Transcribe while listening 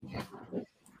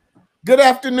Good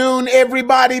afternoon,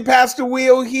 everybody. Pastor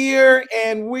Will here,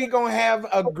 and we're going to have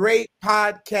a great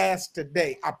podcast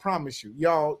today. I promise you,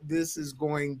 y'all, this is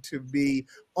going to be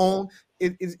on.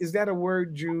 Is that a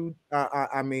word, Jude?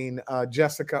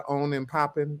 Jessica, on and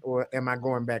popping, or am I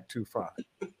going back too far?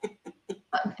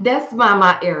 That's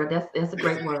my era. That's a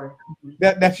great word.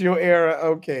 That's your era.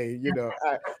 Okay,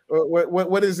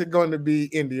 what is it going to be?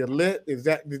 India lit? Is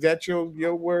that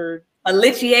your word?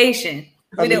 Litiation.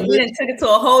 A We didn't took it to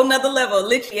a whole nother level of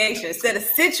litiation. Instead of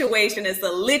situation, it's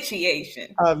a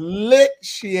litiation. A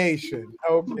litiation.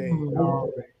 Okay. Mhm.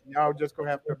 All right. Y'all just gonna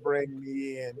have to bring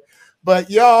me in. But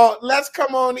y'all, let's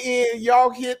come on in. Y'all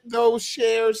hit those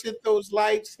shares, hit those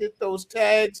likes, hit those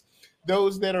tags.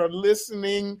 Those that are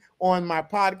listening on my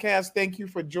podcast, thank you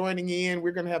for joining in.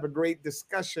 We're gonna have a great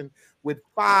discussion with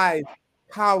five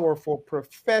powerful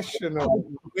professional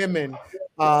women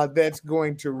that's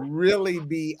going to really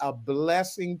be a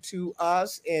blessing to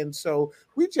us. And so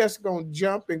we just gonna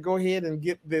jump and go ahead and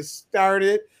get this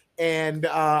started. And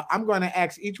I'm going to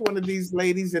ask each one of these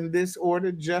ladies in this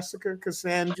order: Jessica,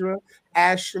 Cassandra,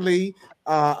 Ashley,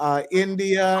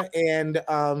 India, and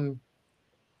hold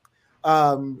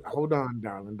on,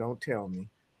 darling, don't tell me.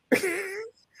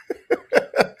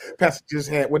 Pastor just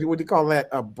had what do you call that?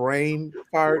 A brain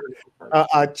fart.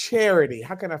 Charity.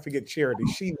 How can I forget Charity?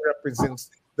 She represents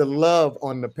the love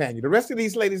on the panel. The rest of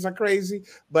these ladies are crazy,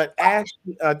 but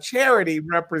Ashley, Charity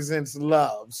represents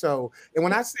love. So, and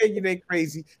when I say you they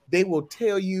crazy, they will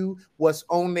tell you what's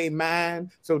on their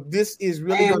mind. So this is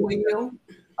really going to be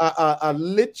a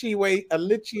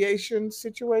litiation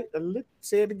situation.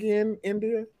 Say it again,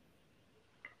 India.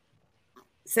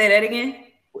 Say that again.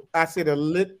 I said a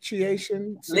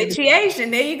litiation.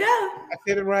 Litiation. There you go. I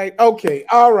said it right. Okay.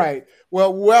 All right.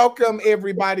 Well, welcome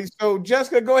everybody. So,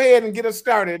 Jessica, go ahead and get us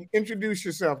started. Introduce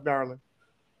yourself, darling.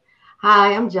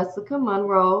 Hi, I'm Jessica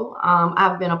Monroe.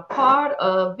 I've been a part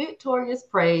of Victorious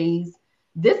Praise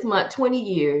this month, 20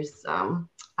 years. I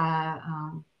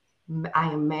am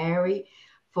married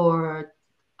for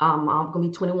I'm gonna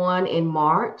be 21 in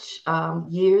March.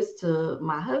 Years to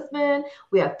my husband.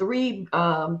 We have three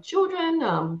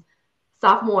children.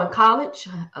 Sophomore in college,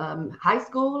 high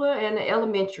schooler, and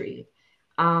elementary.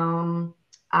 Um,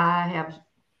 I have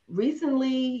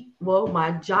recently, well,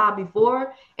 my job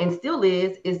before and still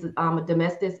is a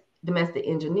domestic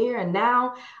engineer, and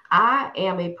now I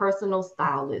am a personal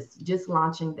stylist. Just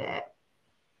launching that.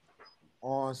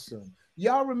 Awesome.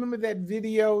 Y'all remember that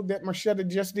video that Marshetta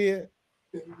just did?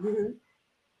 Mhm.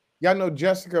 Y'all know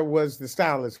Jessica was the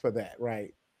stylist for that,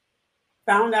 right?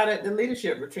 Found out at the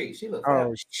leadership retreat. She looked Oh,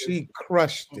 fabulous. she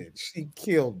crushed it. She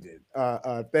killed it.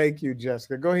 Thank you,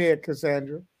 Jessica. Go ahead,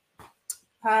 Cassandra.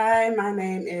 Hi, my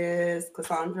name is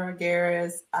Cassandra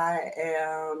Garris. I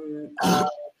am.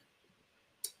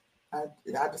 I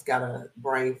just got a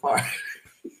brain fart.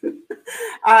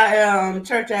 I am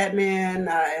church admin.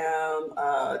 I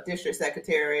am district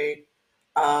secretary.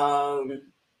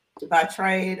 By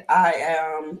trade, I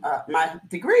am. My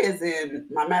degree is in.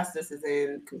 My master's is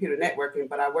in computer networking,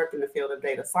 but I work in the field of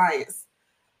data science.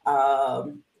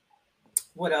 Um,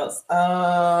 what else?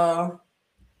 I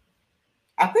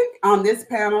think on this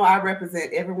panel, I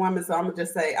represent every woman. So I'm going to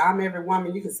just say, I'm every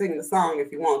woman. You can sing the song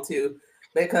if you want to,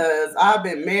 because I've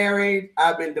been married,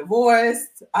 I've been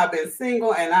divorced, I've been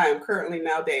single, and I am currently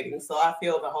now dating. So I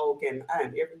feel the whole gamut. I am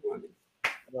every woman.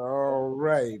 All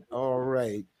right, all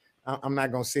right. I'm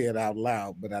not gonna say it out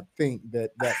loud, but I think that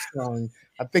song,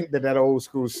 I think that old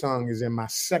school song is in my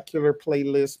secular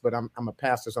playlist. But I'm a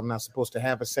pastor, so I'm not supposed to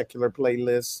have a secular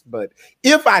playlist. But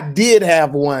if I did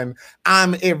have one,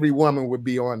 I'm Every Woman would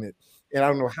be on it. And I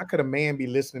don't know how could a man be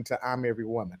listening to I'm Every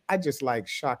Woman. I just like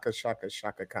Shaka Shaka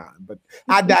Shaka Khan. But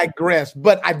I digress.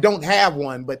 But I don't have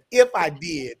one. But if I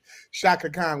did,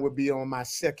 Shaka Khan would be on my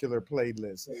secular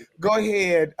playlist. Go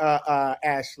ahead,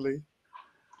 Ashley.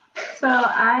 So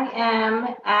I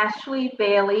am Ashley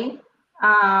Bailey.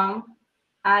 Um,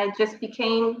 I just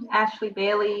became Ashley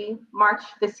Bailey March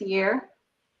this year.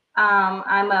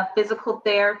 I'm a physical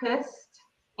therapist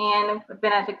and I've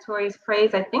been at Victoria's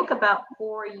Praise, I think about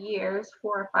 4 years,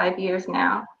 4 or 5 years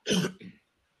now.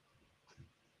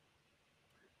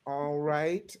 All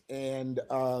right. And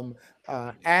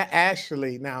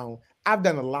Ashley, now I've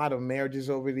done a lot of marriages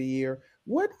over the year.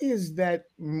 What is that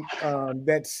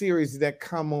that series that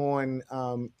come on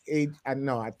I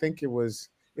know, I think it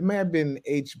may have been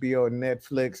HBO or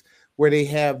Netflix where they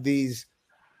have these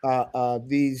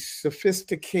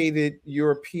sophisticated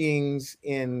Europeans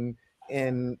in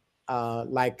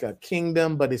like a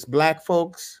kingdom, but it's black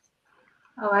folks.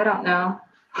 Oh, I don't know.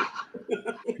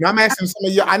 Now I'm asking some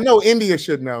of you. I know India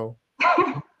should know.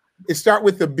 It start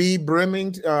with the B.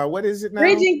 Brimington. What is it now?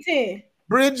 Bridgington.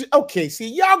 Okay, see,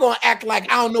 y'all gonna act like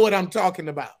I don't know what I'm talking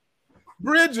about.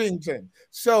 Bridgington.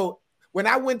 So when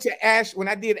I went to when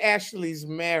I did Ashley's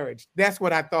marriage, that's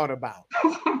what I thought about.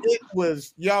 It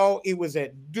was, y'all, it was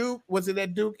at Duke. Was it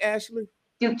at Duke, Ashley?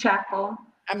 Duke Chapel.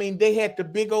 I mean, they had the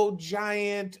big old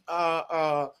giant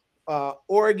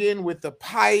organ with the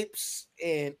pipes,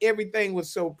 and everything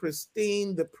was so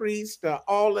pristine. The priest,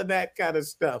 all of that kind of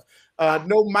stuff.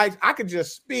 No mics. I could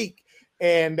just speak,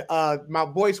 and my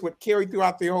voice would carry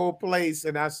throughout the whole place.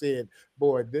 And I said,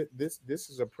 "Boy, this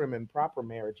is a prim and proper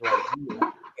marriage right here."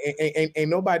 Ain't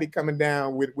nobody coming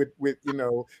down with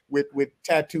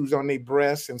tattoos on their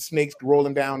breasts and snakes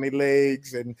rolling down their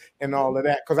legs and all of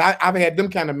that. Because I've had them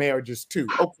kind of marriages too.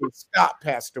 Okay, stop,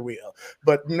 Pastor Will.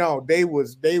 But no, they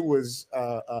was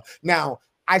now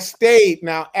I stayed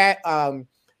now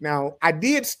I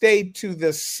did stay to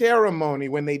the ceremony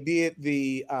when they did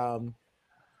the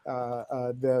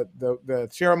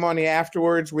ceremony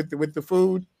afterwards with the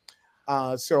food.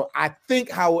 So I think,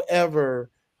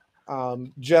 however,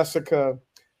 Jessica,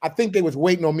 I think they was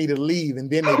waiting on me to leave, and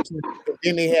then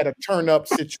they had a turn up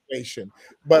situation.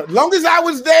 But as long as I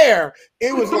was there,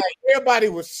 it was like everybody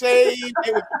was saved.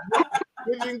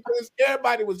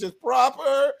 Everybody was just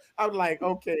proper. I was like,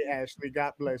 okay, Ashley,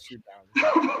 God bless you,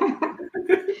 darling.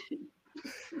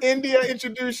 India,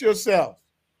 introduce yourself.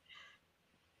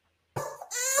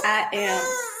 I am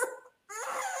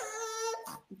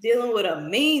dealing with a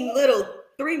mean little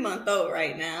 3-month-old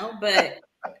right now, but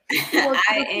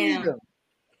I am.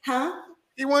 Huh?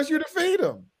 He wants you to feed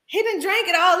him. He done drank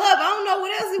it all up. I don't know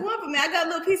what else he wants from me. I got a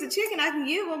little piece of chicken I can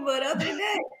give him, but other than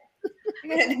that, I'm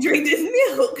gonna have to drink this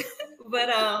milk. But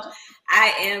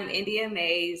I am India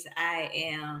Mays. I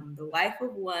am the wife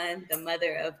of one, the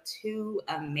mother of 2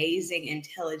 amazing,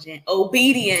 intelligent,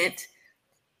 obedient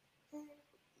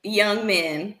young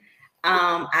men.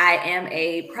 I am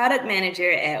a product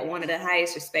manager at one of the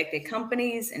highest respected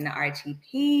companies in the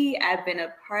RTP. I've been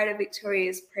a part of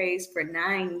Victoria's Praise for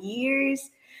 9 years.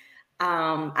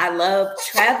 I love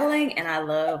traveling and I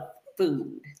love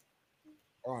food.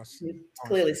 Awesome.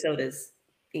 Clearly, so does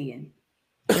Ian.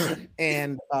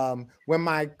 And when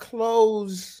my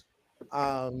clothes,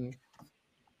 I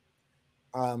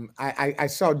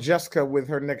saw Jessica with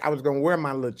her neck. I was gonna wear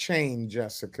my little chain,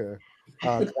 Jessica.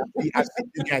 I see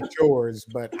you got yours,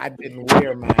 but I didn't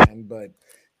wear mine. But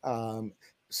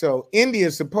so India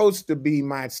is supposed to be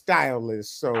my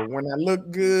stylist. So when I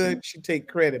look good, she take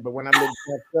credit. But when I look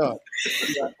back up,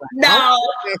 no,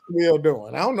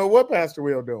 I don't know what Pastor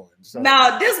Will doing. So.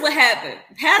 No, this what happened.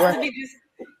 Pastor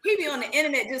he be on the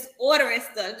internet just ordering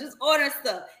stuff.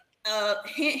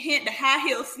 Hint the high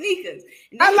heel sneakers.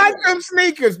 I like them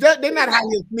sneakers. They're not high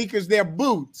heel sneakers. They're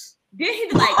boots. Then he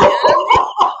be like,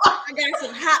 I got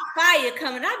some hot fire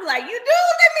coming. I be like, you do?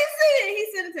 Let me see it. He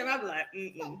sent it to him. I be like,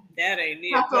 that ain't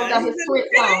it. Pastor got his Prince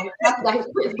on. Pastor got his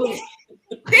Prince boots.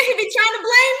 Then he be trying to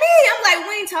blame me. I'm like,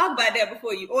 we ain't talk about that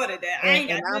before you order that. I ain't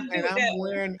got nothing to do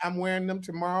with that. I'm wearing them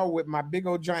tomorrow with my big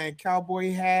old giant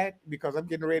cowboy hat because I'm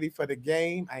getting ready for the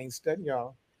game. I ain't studying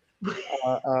y'all.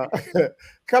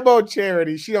 Come on,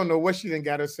 Charity. She don't know what she done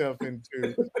got herself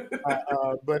into.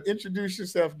 But introduce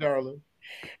yourself, darling.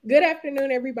 Good afternoon,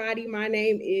 everybody. My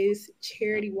name is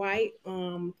Charity White.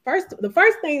 The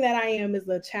first thing that I am is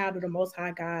a child of the Most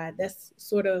High God. That's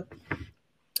sort of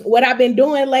what I've been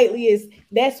doing lately.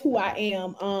 That's who I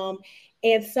am.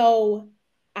 And so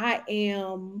I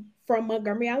am from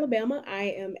Montgomery, Alabama. I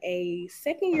am a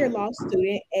second-year law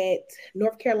student at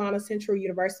North Carolina Central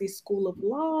University School of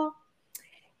Law.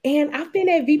 And I've been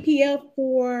at VPF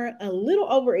for a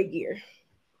little over a year.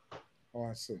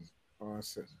 Awesome.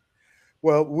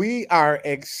 Well, we are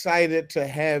excited to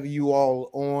have you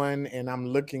all on, and I'm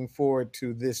looking forward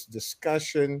to this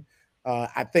discussion.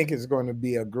 I think it's going to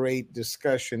be a great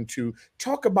discussion to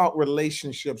talk about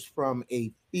relationships from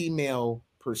a female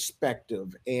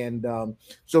perspective. And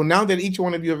so now that each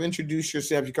one of you have introduced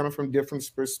yourselves, you're coming from different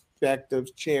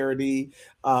perspectives. Charity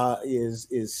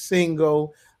is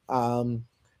single.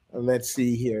 Let's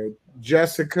see here.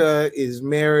 Jessica is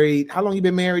married. How long you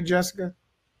been married, Jessica?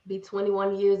 Be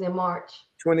 21 years in March.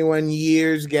 21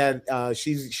 years.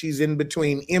 She's in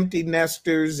between empty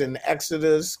nesters and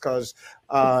Exodus because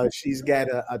she's got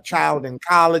a child in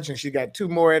college and she got 2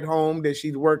 more at home that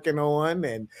she's working on.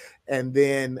 And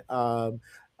then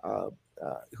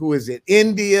who is it?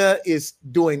 India is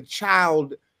doing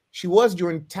child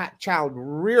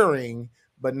rearing,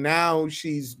 but now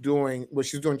she's doing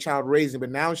child raising, but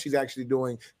now she's actually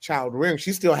doing child rearing.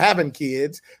 She's still having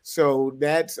kids. So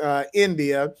that's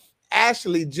India.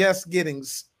 Ashley just getting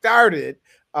started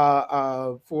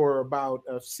for about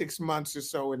 6 months or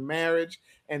so in marriage.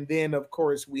 And then, of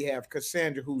course, we have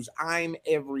Cassandra, who's I'm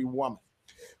Every Woman.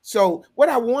 So what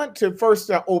I want to first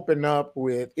open up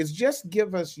with is just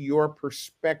give us your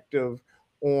perspective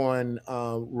on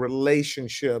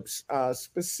relationships,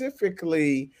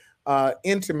 specifically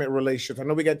intimate relationships. I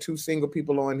know we got 2 single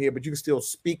people on here, but you can still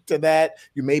speak to that.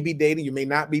 You may be dating, you may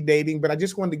not be dating, but I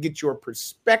just wanted to get your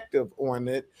perspective on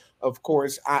it. Of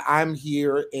course, I'm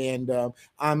here and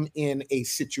I'm in a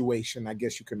situation, I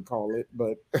guess you can call it,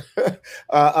 but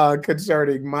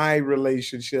concerning my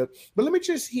relationship. But let me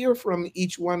just hear from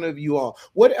each one of you all.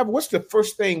 What's the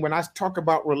first thing when I talk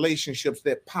about relationships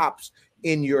that pops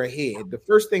in your head? The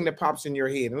first thing that pops in your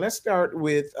head, and let's start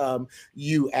with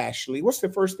you, Ashley. What's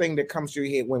the first thing that comes to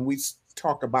your head when we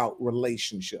talk about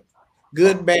relationships?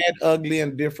 Good, bad, ugly,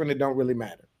 and different. It don't really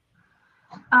matter.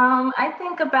 I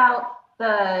think about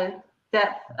the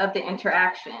depth of the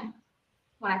interaction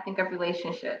when I think of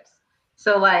relationships.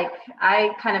 So like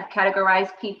I kind of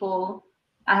categorize people.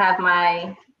 I have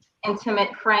my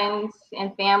intimate friends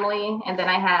and family, and then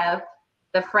I have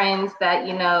the friends that,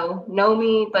 you know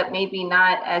me, but maybe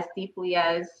not as deeply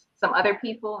as some other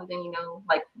people. And then,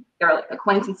 like they're like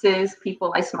acquaintances,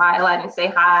 people I smile at and say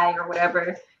hi or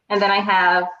whatever. And then I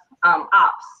have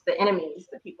ops, the enemies,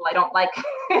 the people I don't like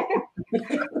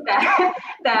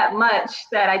that much,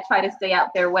 that I try to stay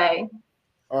out their way.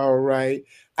 All right.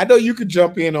 I know you could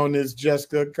jump in on this,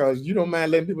 Jessica, because you don't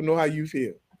mind letting people know how you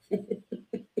feel.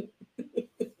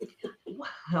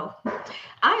 Well,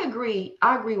 I agree.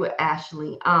 I agree with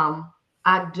Ashley.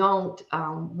 I don't,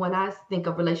 when I think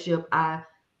of relationship, I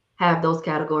have those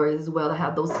categories as well. I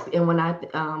have those. And when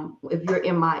if you're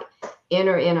in my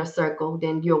inner circle,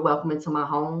 then you're welcome into my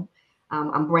home.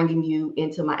 I'm bringing you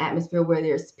into my atmosphere where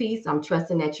there's peace. I'm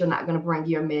trusting that you're not going to bring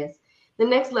your mess. The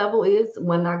next level is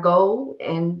when I go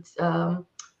and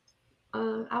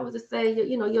I would just say,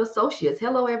 your associates.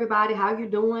 Hello, everybody. How you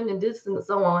doing? And this and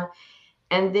so on.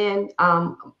 And then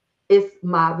it's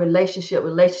my relationship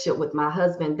with my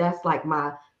husband. That's like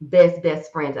my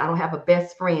best friend. I don't have a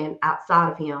best friend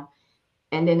outside of him.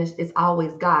 And then it's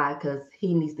always God, because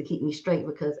he needs to keep me straight,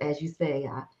 because as you say,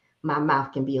 my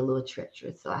mouth can be a little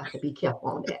treacherous, so I have to be careful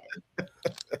on that.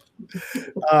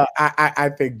 I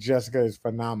think Jessica is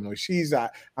phenomenal.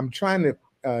 I'm trying to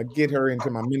get her into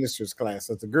my minister's class.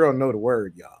 So the girl know the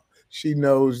word, y'all. She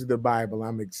knows the Bible.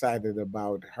 I'm excited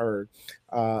about her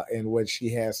and what she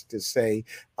has to say.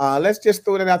 Let's just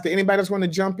throw that out there. Anybody else want to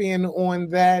jump in on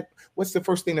that? What's the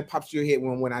first thing that pops to your head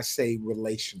when I say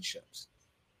relationships?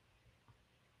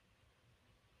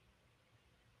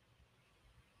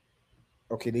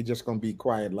 Okay, they're just going to be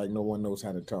quiet like no one knows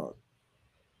how to talk.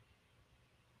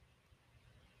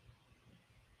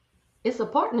 It's a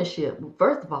partnership.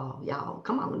 First of all, y'all,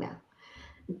 come on now.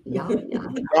 Y'all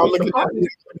looking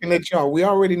at y'all. We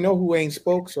already know who ain't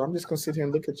spoke, so I'm just going to sit here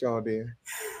and look at y'all there.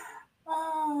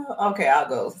 Okay, I'll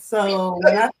go. So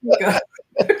when I think of...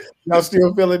 Y'all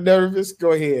still feeling nervous?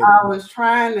 Go ahead. I was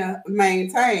trying to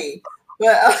maintain,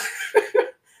 but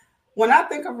when I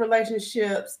think of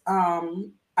relationships,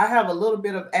 I have a little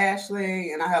bit of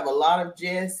Ashley and I have a lot of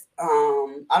Jess.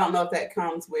 I don't know if that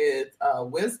comes with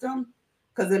wisdom,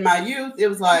 because in my youth, it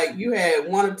was like you had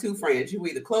 1 or 2 friends. You were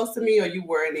either close to me or you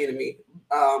were an enemy.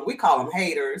 We call them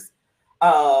haters.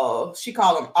 She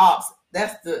called them ops.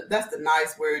 That's the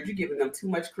nice word. You're giving them too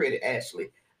much credit,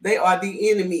 Ashley. They are the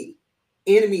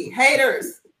enemy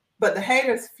haters. But the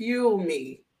haters fuel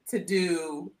me to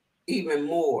do even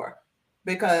more,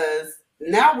 because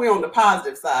now we're on the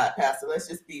positive side, Pastor. Let's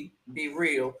just be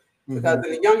real. Because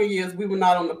in the younger years, we were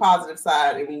not on the positive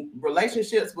side. In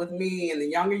relationships with me in the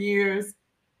younger years,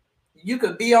 you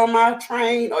could be on my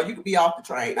train or you could be off the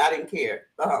train. I didn't care.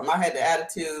 I had the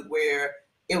attitude where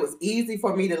it was easy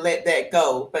for me to let that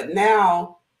go. But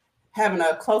now, having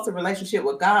a closer relationship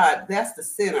with God, that's the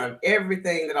center of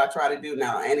everything that I try to do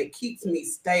now. And it keeps me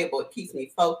stable. It keeps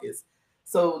me focused.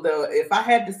 So if I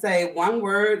had to say one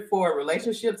word for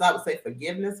relationships, I would say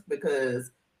forgiveness,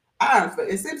 because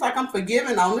it seems like I'm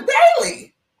forgiving on the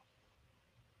daily.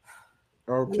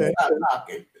 Okay.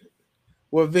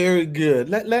 Well, very good.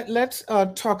 Let's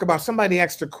talk about, somebody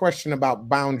asked a question about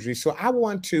boundaries. So I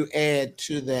want to add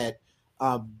to that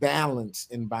balance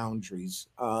in boundaries.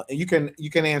 And you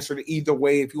can answer it either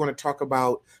way. If you want to talk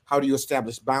about how do you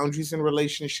establish boundaries in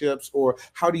relationships, or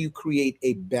how do you create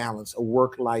a balance, a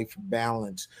work-life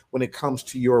balance when it comes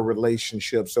to your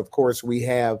relationships. Of course, we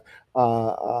have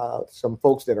some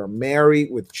folks that are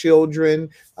married with children.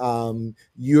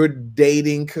 You're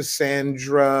dating,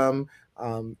 Cassandra.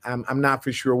 I'm not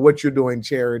for sure what you're doing,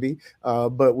 Charity,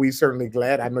 but we certainly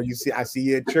glad. I know I see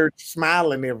you at church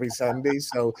smiling every Sunday,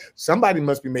 so somebody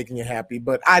must be making you happy.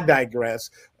 But I digress.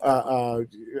 But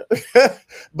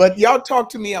y'all talk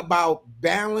to me about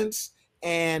balance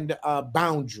and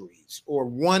boundaries, or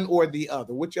one or the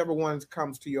other, whichever one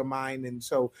comes to your mind. And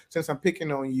so, since I'm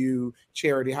picking on you,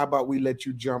 Charity, how about we let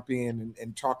you jump in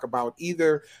and talk about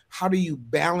either how do you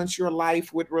balance your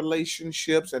life with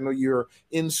relationships? I know you're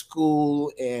in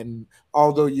school, and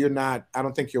although you're not, I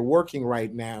don't think you're working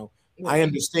right now. I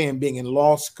understand being in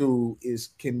law school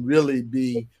can really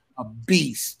be a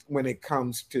beast when it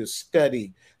comes to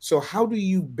study. So how do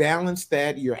you balance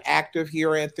that? You're active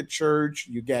here at the church.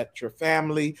 You got your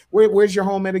family. Where's your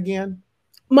home at again?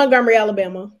 Montgomery,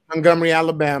 Alabama. Montgomery,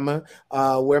 Alabama,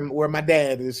 where my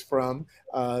dad is from.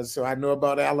 So I know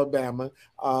about Alabama.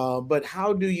 But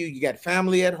how do you got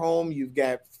family at home? You've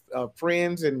got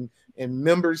friends and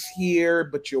members here,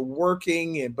 but you're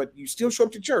working, but you still show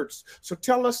up to church. So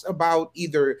tell us about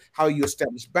either how you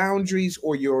establish boundaries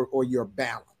or your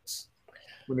balance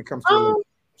when it comes to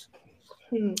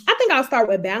I think I'll start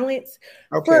with balance.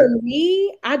 Okay. For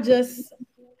me, I think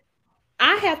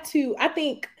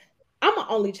I'm an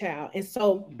only child. And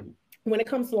so when it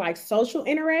comes to like social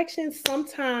interactions,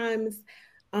 sometimes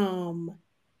I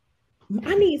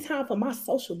need time for my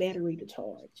social battery to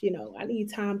charge. I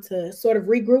need time to sort of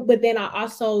regroup, but then I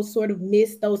also sort of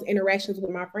miss those interactions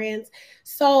with my friends.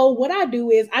 So what I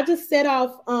do is I just set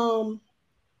off,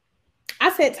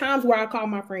 I set times where I call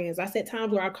my friends. I set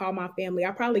times where I call my family.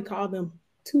 I probably call them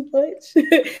too much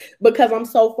because I'm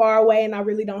so far away and I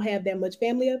really don't have that much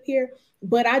family up here.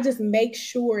 But I just make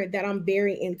sure that I'm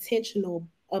very intentional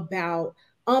about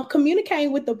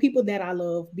communicating with the people that I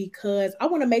love, because I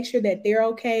want to make sure that they're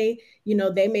okay.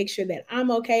 They make sure that I'm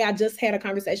okay. I just had a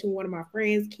conversation with one of my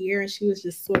friends, Kiera, and she was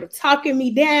just sort of talking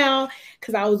me down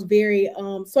because I was very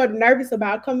sort of nervous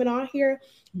about coming on here.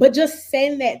 But just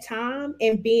setting that time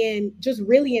and being just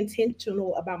really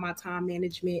intentional about my time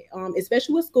management,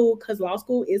 especially with school, because law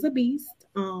school is a beast.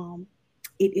 It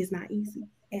is not easy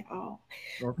at all.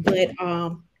 Okay.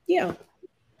 But yeah.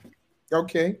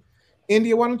 Okay.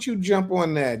 India, why don't you jump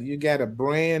on that? You got a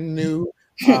brand new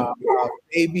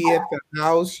baby at the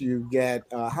house. You got,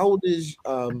 how old is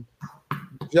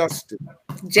Justin?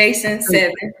 Jason,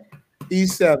 7.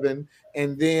 He's 7.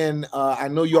 And then I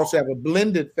know you also have a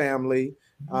blended family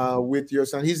with your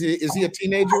son. Is he a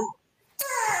teenager?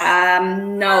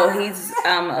 No, he's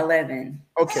 11.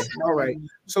 Okay, all right.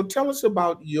 So tell us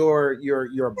about your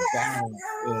balance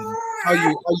and how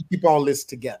you keep all this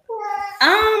together.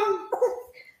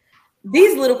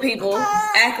 These little people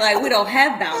act like we don't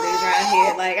have boundaries around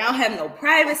here. Like, I don't have no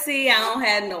privacy. I don't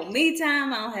have no me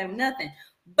time. I don't have nothing.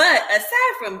 But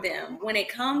aside from them, when it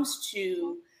comes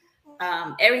to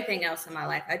everything else in my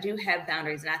life, I do have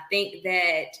boundaries. And I think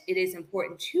that it is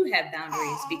important to have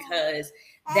boundaries because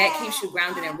that keeps you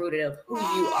grounded and rooted of who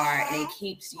you are. And it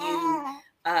keeps you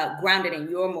grounded in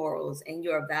your morals and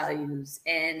your values.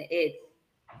 And it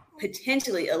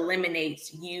potentially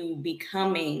eliminates you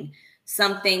becoming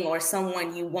something or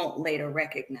someone you won't later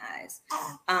recognize.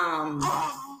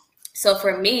 So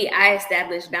for me, I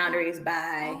establish boundaries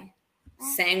by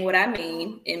saying what I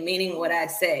mean and meaning what I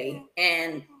say.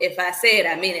 And if I say it,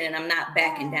 I mean it, and I'm not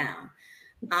backing down.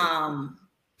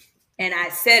 And I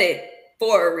said it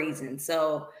for a reason.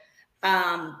 So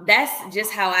that's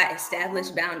just how I establish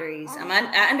boundaries.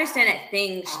 I understand that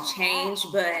things change,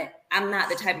 but I'm not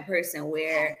the type of person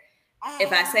where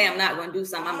if I say I'm not going to do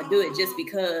something, I'm going to do it just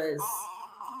because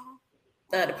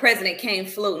the president came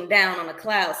floating down on a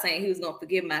cloud saying he was going to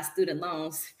forgive my student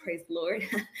loans. Praise the Lord.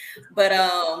 But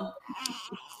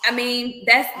I mean,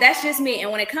 that's just me.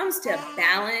 And when it comes to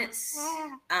balance,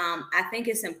 I think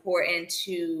it's important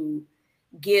to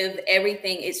give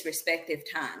everything its respective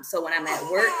time. So when I'm at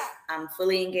work, I'm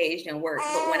fully engaged in work.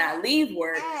 But when I leave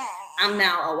work, I'm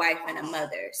now a wife and a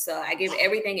mother. So I give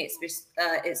everything its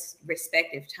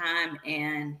respective time,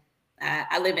 and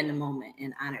I live in the moment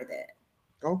and honor that.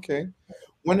 Okay.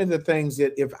 One of the things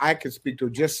that, if I could speak to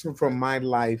just from my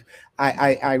life,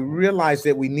 I realize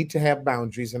that we need to have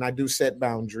boundaries, and I do set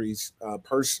boundaries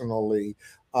personally.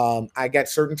 I got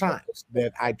certain times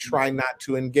that I try not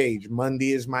to engage.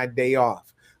 Monday is my day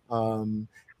off.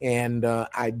 And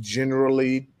I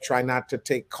generally try not to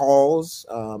take calls.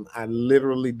 I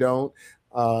literally don't.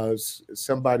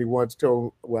 Somebody once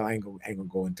told, well, I ain't gonna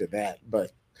go into that,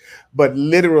 but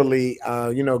literally,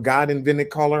 God invented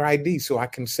caller ID so I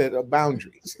can set up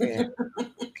boundaries. And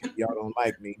y'all don't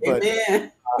like me, but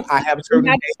I have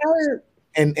certain days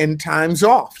and times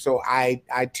off, so I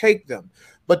take them.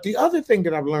 But the other thing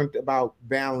that I've learned about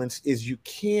balance is you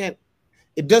can't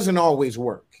it doesn't always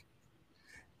work.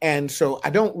 And so I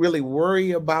don't really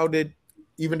worry about it,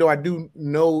 even though I do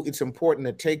know it's important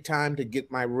to take time to get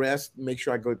my rest, make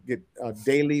sure I go get a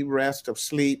daily rest of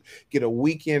sleep, get a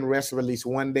weekend rest of at least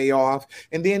one day off,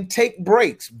 and then take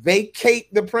breaks,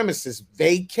 vacate the premises,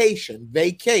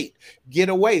 vacate, get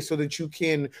away so that you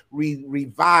can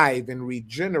revive and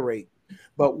regenerate.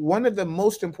 But one of the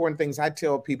most important things I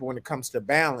tell people when it comes to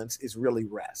balance is really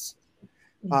rest.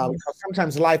 Because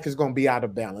sometimes life is going to be out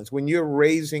of balance. When you're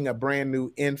raising a brand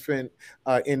new infant,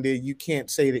 India, you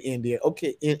can't say to India,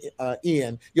 okay,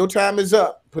 Ian, your time is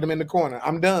up. Put him in the corner.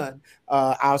 I'm done.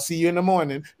 I'll see you in the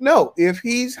morning. No, if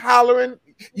he's hollering,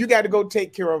 you got to go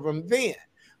take care of him then.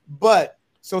 But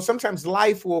so sometimes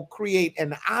life will create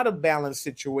an out of balance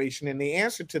situation. And the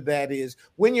answer to that is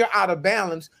when you're out of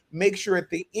balance, make sure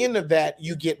at the end of that,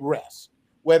 you get rest.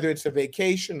 Whether it's a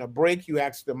vacation, a break, you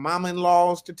ask the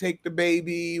mom-in-laws to take the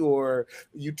baby, or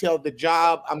you tell the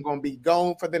job, I'm going to be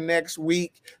gone for the next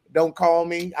week. Don't call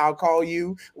me. I'll call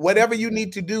you. Whatever you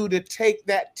need to do to take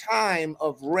that time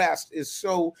of rest is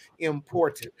so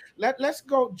important. Let's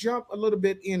go jump a little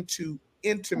bit into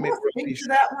intimate relationships.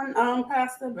 That one,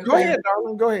 Pastor. Go ahead,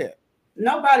 darling. Go ahead.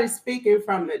 Nobody's speaking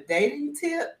from the dating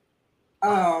tip.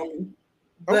 But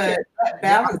okay.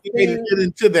 Balancing. Get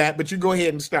into that, but you go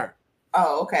ahead and start.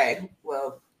 Oh, okay.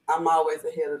 Well, I'm always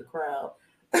ahead of the crowd.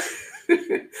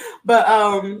 But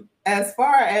as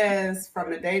far as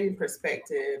from the dating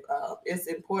perspective, it's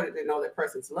important to know that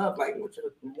person's love language.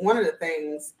 One of the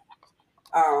things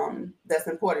that's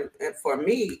important for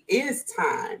me is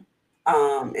time,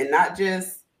 and not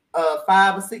just a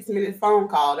 5 or 6 minute phone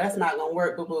call. That's not going to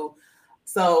work, boo-boo.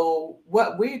 So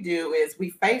what we do is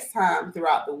we FaceTime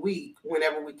throughout the week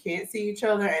whenever we can't see each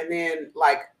other. And then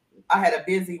like I had a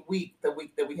busy week, the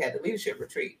week that we had the leadership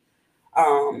retreat.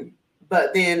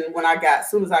 But then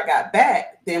as soon as I got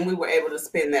back, then we were able to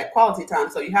spend that quality time.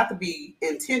 So you have to be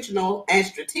intentional and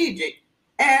strategic,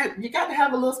 and you got to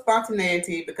have a little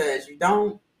spontaneity because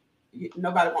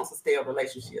nobody wants to stay in a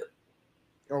relationship.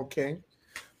 Okay.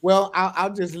 Well,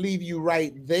 I'll just leave you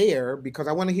right there because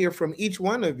I want to hear from each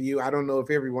one of you. I don't know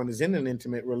if everyone is in an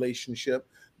intimate relationship,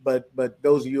 but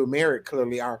those of you who are married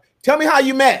clearly are. Tell me how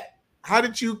you met. How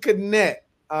did you connect?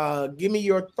 Give me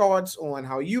your thoughts on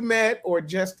how you met or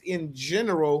just in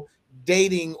general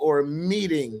dating or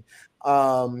meeting.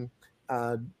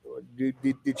 Did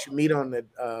you meet on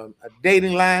a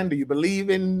dating line? Do you believe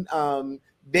in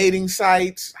dating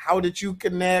sites? How did you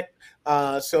connect?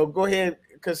 So go ahead,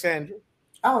 Cassandra.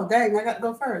 Oh, dang, I got to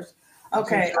go first.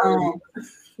 Okay.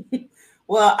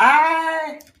 Well,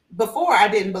 before I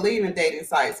didn't believe in dating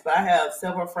sites, but I have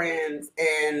several friends,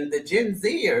 and the Gen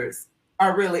Zers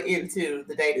are really into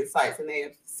the dating sites, and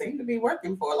they seem to be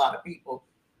working for a lot of people.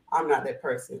 I'm not that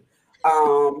person.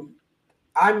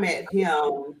 I met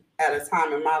him at a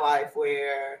time in my life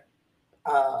where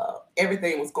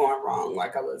everything was going wrong.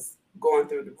 Like I was going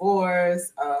through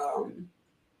divorce.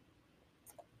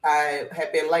 I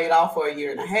had been laid off for 1.5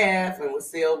 years and was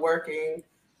still working.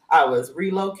 I was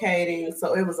relocating.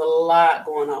 So it was a lot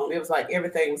going on. It was like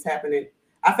everything was happening.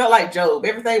 I felt like Job.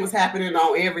 Everything was happening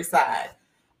on every side.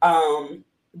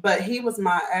 But he was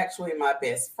actually my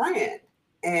best friend.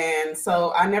 And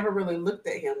so I never really looked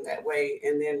at him that way.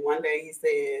 And then one day he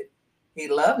said he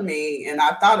loved me. And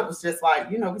I thought it was just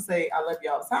like, we say, I love you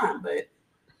all the time. But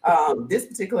this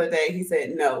particular day he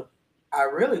said, no, I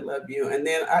really love you. And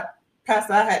then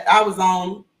Pastor, I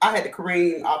had to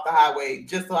careen off the highway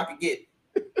just so I could get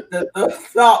the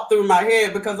thought through my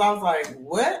head because I was like,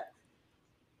 what?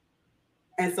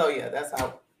 And so, yeah, that's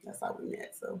how we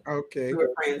met. So okay, we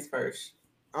were friends first.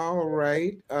 All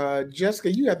right. Jessica,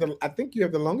 I think you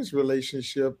have the longest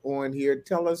relationship on here.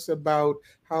 Tell us about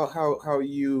how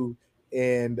you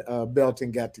and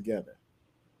Belton got together.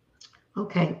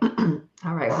 Okay.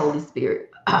 All right, Holy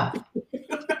Spirit.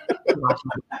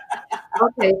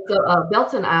 Okay, so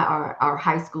Belton and I are our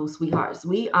high school sweethearts.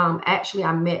 We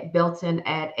I met Belton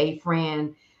at a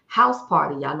friend house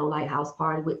party. Y'all know, like house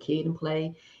party with kid and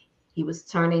play. He was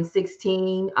turning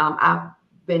 16. I've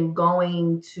been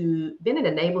in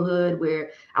a neighborhood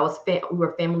where we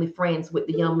were family friends with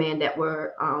the young man that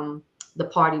the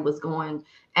party was going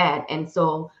at. And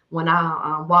so when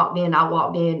I walked in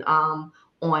on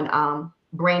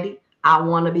Brandy, I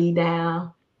Want to Be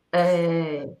Down.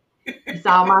 You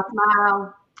saw my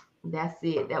smile. That's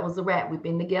it. That was a wrap. We've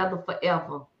been together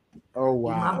forever. Oh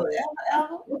wow.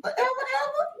 Forever.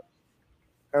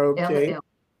 Okay.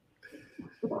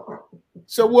 Ever.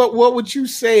 So what would you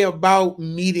say about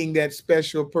meeting that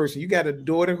special person? You got a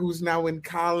daughter who's now in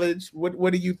college.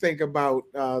 What do you think about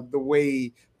the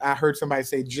way I heard somebody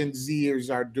say Gen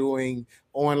Zers are doing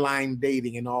online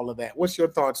dating and all of that? What's your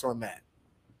thoughts on that?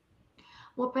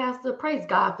 Well, Pastor, praise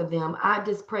God for them. I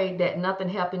just pray that nothing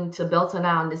happened to Belton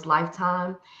now in this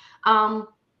lifetime,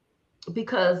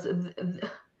 because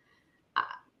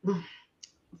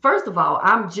first of all,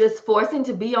 I'm just forcing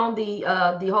to be on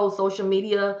the whole social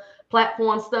media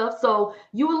platform stuff. So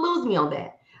you will lose me on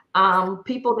that.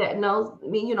 People that knows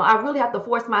me, you know, I really have to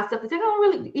force myself to say, I don't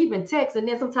really even text. And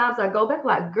then sometimes I go back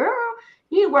like, girl,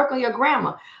 you need to work on your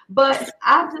grammar. But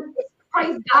I just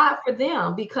praise God for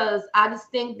them, because I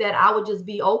just think that I would just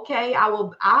be okay. I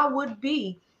would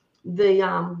be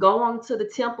the go on to the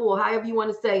temple, or however you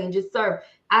want to say, and just serve.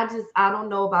 I don't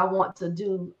know if I want to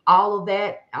do all of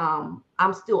that.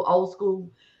 I'm still old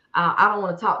school. I don't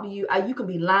want to talk to you. You can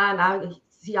be lying. I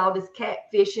see all this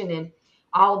catfishing and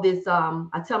all this.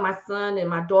 I tell my son and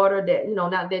my daughter that, you know,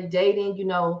 now they're dating, you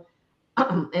know,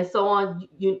 and so on.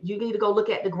 You need to go look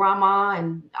at the grandma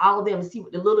and all of them and see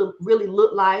what the little really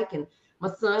look like. And my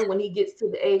son, when he gets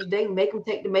to the age, they make him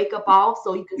take the makeup off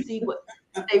so you can see what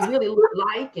they really look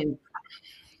like. And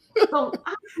so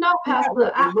I don't know,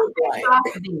 Pastor.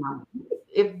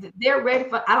 If they're ready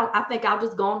for, I think I'll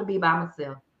just go on to be by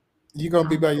myself. You're gonna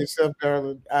be by yourself,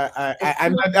 darling. I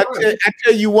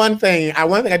tell you one thing.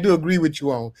 One thing I do agree with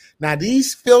you on. Now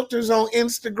these filters on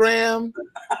Instagram,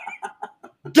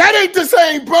 that ain't the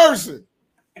same person.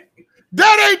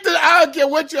 That ain't the. I don't care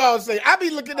what y'all say. I be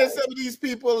looking at some of these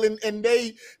people and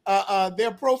they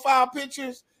their profile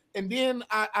pictures, and then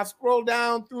I scroll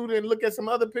down through and look at some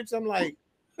other pictures. I'm like,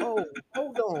 oh,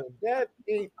 hold on, that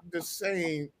ain't the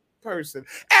same person.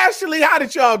 Ashley, how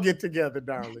did y'all get together,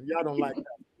 darling? Y'all don't like that.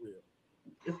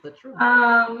 It's the truth.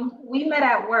 We met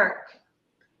at work.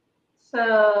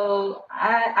 So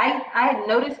I had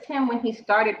noticed him when he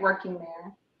started working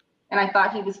there, and I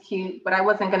thought he was cute, but I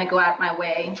wasn't going to go out my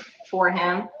way for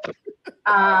him.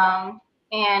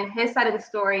 And his side of the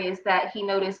story is that he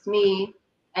noticed me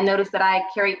and noticed that I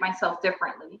carried myself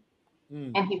differently,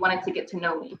 and he wanted to get to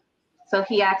know me. So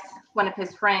he asked one of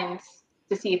his friends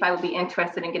to see if I would be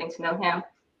interested in getting to know him,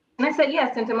 and I said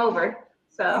yes, sent him over.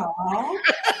 So.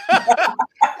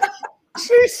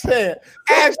 She said,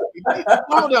 Ashley,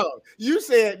 hold on. You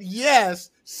said yes,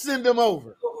 send him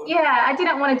over. Yeah, I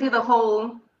didn't want to do the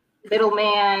whole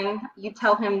middleman. You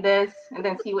tell him this and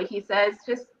then see what he says.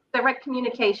 Just direct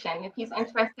communication. If he's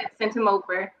interested, send him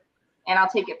over, and I'll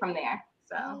take it from there.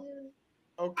 So.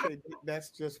 Okay, that's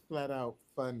just flat out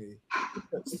funny.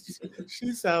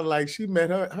 She sounds like she met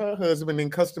her husband in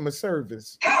customer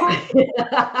service.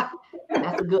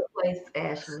 That's a good place,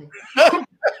 Ashley.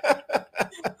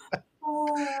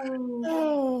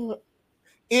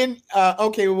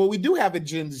 Okay, well, we do have a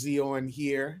Gen Z on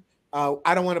here.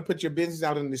 I don't want to put your business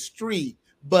out in the street,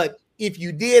 but if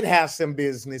you did have some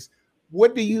business,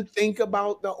 what do you think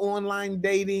about the online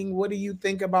dating? What do you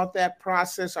think about that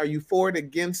process? Are you for it,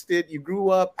 against it?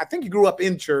 I think you grew up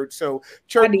in church. So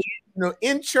church,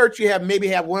 in church, you maybe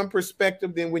have one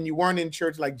perspective. Then when you weren't in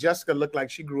church, like Jessica looked like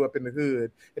she grew up in the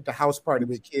hood at the house party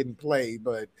with Kid and Play,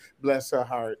 but bless her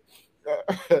heart.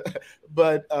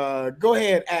 But go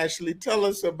ahead, Ashley. Tell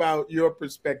us about your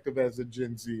perspective as a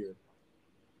Gen Zer.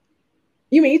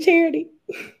 You mean Charity?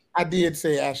 I did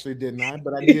say Ashley, didn't I?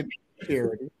 But I did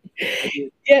Charity.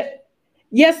 Yeah.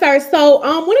 Yes, sir. So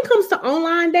when it comes to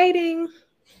online dating,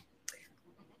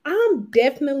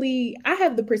 I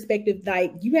have the perspective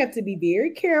like you have to be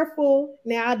very careful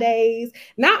nowadays,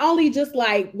 not only just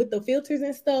like with the filters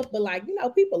and stuff, but like, you know,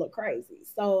 people are crazy.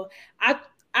 So I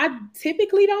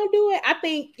typically don't do it. I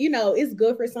think, you know, it's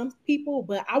good for some people,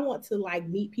 but I want to like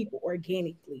meet people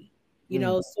organically, you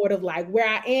know, sort of like where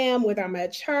I am, whether I'm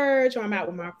at church or I'm out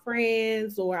with my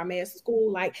friends or I'm at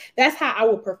school. Like that's how I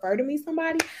would prefer to meet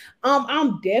somebody.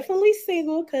 I'm definitely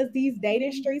single because these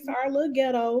dating streets are a little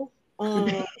ghetto.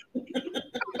 They're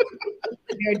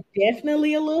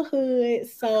definitely a little hood.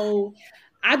 So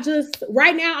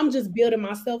right now I'm just building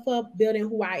myself up, building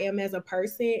who I am as a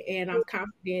person, and I'm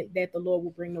confident that the Lord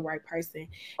will bring the right person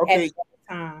at the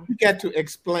time. You got to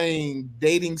explain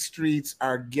dating streets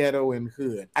are ghetto and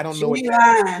hood. I don't know what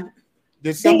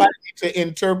did somebody need to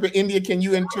interpret? India, can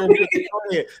you interpret? Go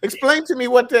ahead. Explain to me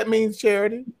what that means,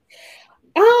 Charity.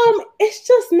 It's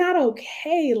just not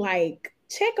okay. Like,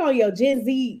 check on your Gen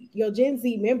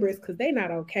Z members because they're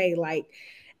not okay. Like,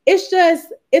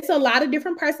 it's a lot of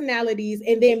different personalities,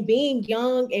 and then being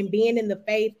young and being in the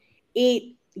faith,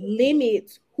 it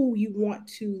limits who you want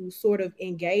to sort of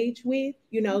engage with,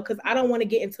 you know, because I don't want to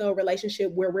get into a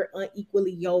relationship where we're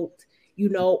unequally yoked, you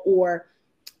know, or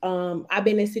I've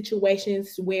been in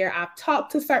situations where I've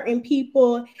talked to certain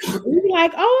people, and you be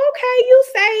like, oh, okay, you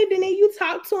saved, and then you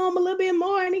talk to them a little bit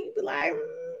more, and you be like,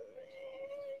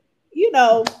 you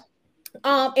know.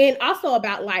 And also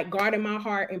about like guarding my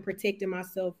heart and protecting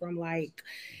myself from like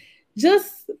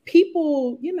just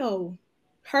people, you know,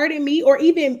 hurting me, or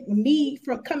even me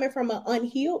from coming from an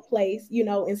unhealed place, you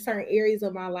know, in certain areas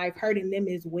of my life, hurting them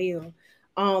as well.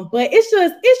 But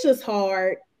it's just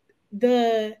hard.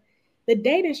 The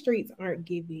dating streets aren't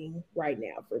giving right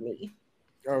now for me.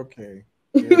 Okay.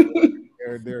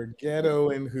 They're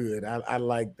ghetto and hood. I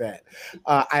like that.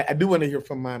 I do want to hear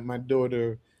from my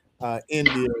daughter,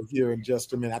 India, here in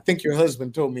just a minute. I think your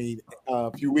husband told me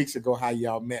a few weeks ago how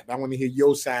y'all met. I want to hear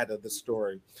your side of the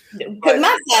story. Because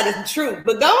my side is the truth.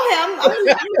 But go ahead.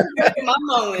 I'm my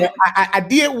moment. I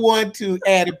did want to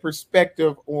add a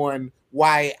perspective on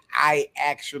why I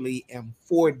actually am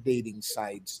for dating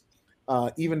sites.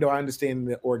 Even though I understand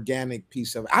the organic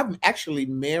piece of it, I've actually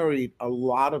married a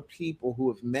lot of people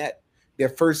who have met. Their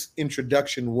first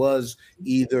introduction was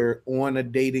either on a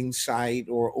dating site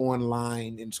or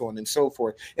online and so on and so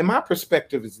forth. And my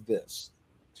perspective is this.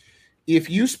 If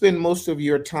you spend most of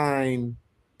your time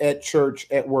at church,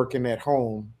 at work, and at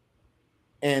home,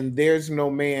 and there's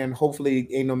no man, hopefully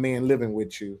ain't no man living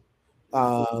with you,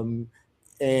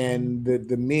 and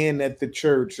the men at the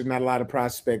church, there's not a lot of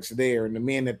prospects there, and the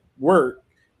men at work,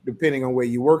 depending on where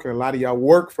you work, and a lot of y'all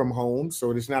work from home,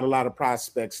 so there's not a lot of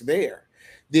prospects there,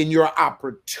 then your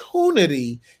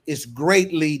opportunity is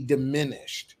greatly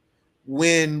diminished.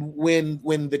 When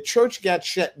the church got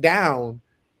shut down,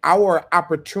 our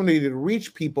opportunity to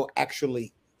reach people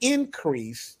actually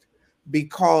increased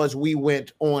because we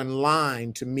went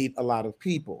online to meet a lot of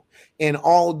people. And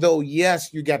although,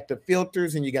 yes, you got the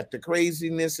filters and you got the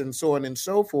craziness and so on and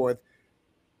so forth,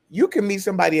 you can meet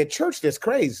somebody at church that's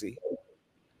crazy.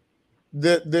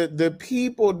 The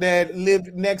people that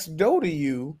live next door to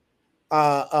you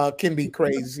can be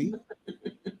crazy.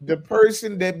 The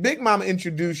person that Big Mama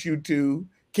introduced you to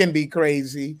can be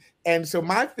crazy. And so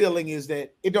my feeling is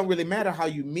that it don't really matter how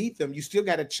you meet them. You still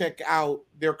got to check out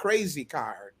their crazy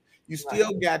card. You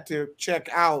still got to check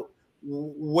out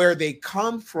where they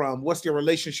come from. What's their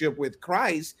relationship with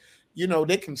Christ? You know,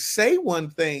 they can say one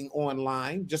thing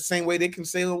online, just same way they can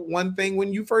say one thing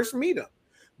when you first meet them.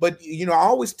 But, you know, I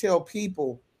always tell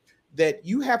people that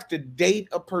you have to date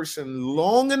a person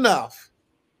long enough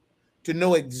to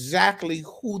know exactly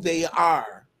who they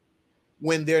are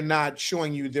when they're not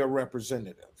showing you their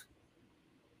representative.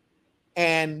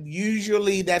 And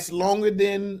usually that's longer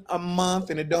than a month,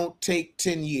 and it don't take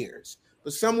 10 years.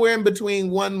 But somewhere in between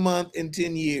 1 month and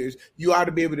 10 years, you ought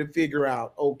to be able to figure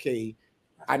out, okay,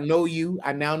 I know you.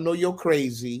 I now know you're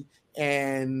crazy,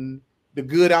 and the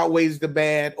good outweighs the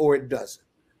bad, or it doesn't.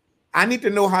 I need to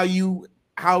know how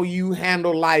you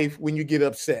handle life when you get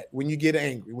upset, when you get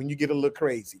angry, when you get a little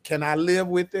crazy. Can I live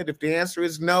with it? If the answer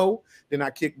is no, then I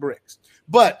kick bricks.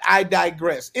 But I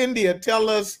digress. India, tell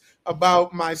us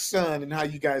about my son and how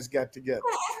you guys got together.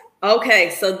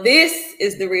 Okay, so this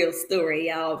is the real story,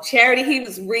 y'all. Charity, he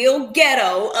was real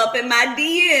ghetto up in my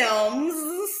DMs.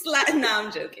 No,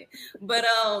 I'm joking. But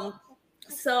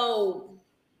so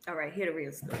all right, here the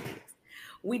real story.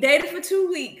 We dated for 2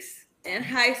 weeks in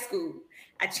high school.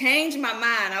 I changed my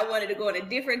mind. I wanted to go in a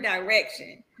different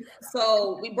direction.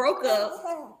 So we broke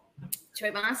up.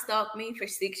 Trayvon stalked me for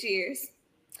 6 years.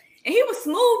 And he was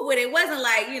smooth with it. It wasn't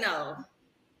like, you know,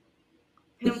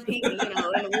 him peeking, you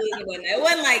know, in the woods. It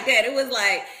wasn't like that. It was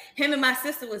like him and my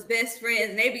sister was best friends,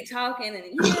 and they be talking, and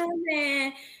yeah,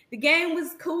 man, the game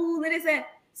was cool, and it's that.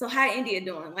 So how India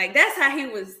doing? Like that's how he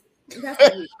was. That's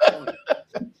what he was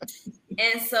doing.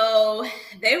 And so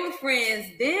they were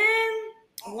friends. Then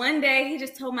one day he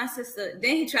just told my sister.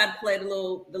 Then he tried to play the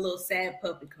little sad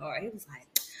puppy card. He was like,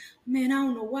 man, I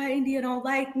don't know why India don't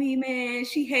like me, man.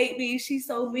 She hate me. She's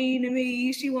so mean to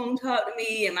me. She won't talk to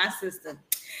me. And my sister,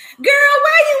 girl,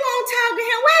 why you won't talk to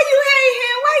him? Why you hate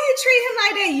him? Why you treat him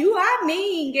like that? You are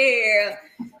mean, girl.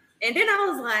 And then I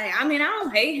was like, I mean, I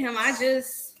don't hate him. I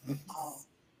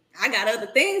got other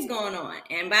things going on.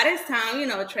 And by this time, you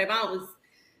know, Trayvon was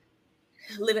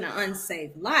living an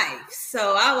unsafe life.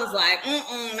 So I was like,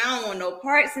 I don't want no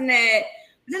parts in that.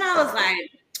 But then I was like,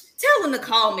 tell him to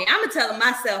call me. I'm going to tell him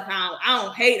myself I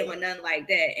don't hate him or nothing like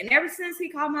that. And ever since he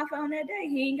called my phone that day,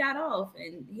 he ain't got off.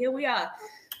 And here we are,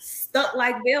 stuck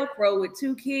like Velcro with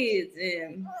 2 kids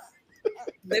and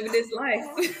living this life.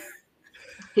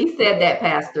 He said that,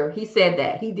 Pastor. He said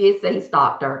that. He did say he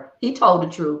stalked her. He told the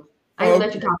truth. I ain't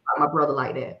let you talk about my brother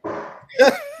like that.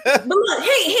 But look,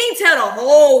 he ain't tell the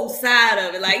whole side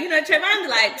of it. Like, you know, Trevor, I'm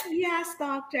like, yeah, I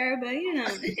stalked her, but you know,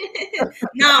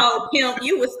 no, pimp,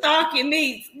 you was stalking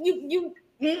me. You.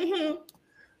 Mm-hmm.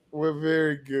 Well,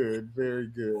 very good, very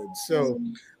good. So,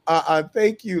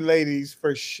 thank you, ladies,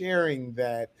 for sharing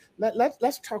that.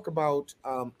 Let's talk about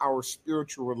our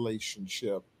spiritual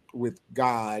relationship with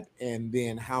God, and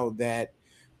then how that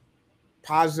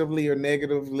positively or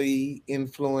negatively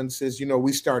influences. You know,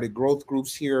 we started growth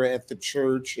groups here at the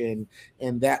church, and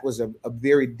that was a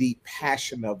very deep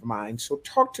passion of mine. So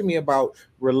talk to me about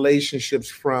relationships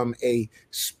from a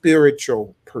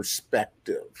spiritual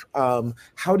perspective.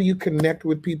 How do you connect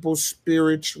with people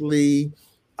spiritually?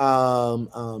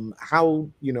 How,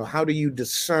 you know, how do you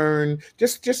discern?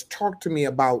 Just talk to me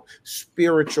about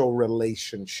spiritual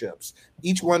relationships.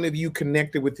 Each one of you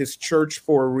connected with this church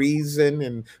for a reason,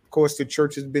 and of course, the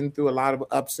church has been through a lot of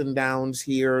ups and downs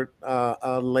here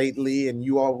lately, and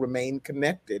you all remain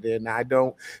connected. And I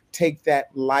don't take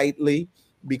that lightly,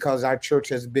 because our church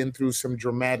has been through some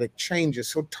dramatic changes.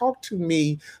 So, talk to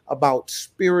me about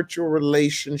spiritual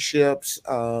relationships,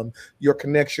 your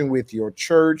connection with your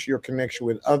church, your connection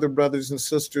with other brothers and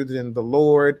sisters in the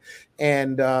Lord.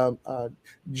 And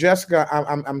Jessica,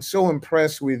 I'm so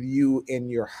impressed with you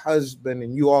and your husband,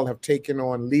 and you all have taken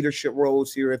on leadership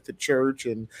roles here at the church,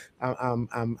 and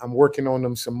I'm working on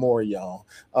them some more, y'all,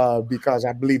 because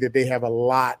I believe that they have a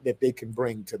lot that they can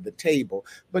bring to the table.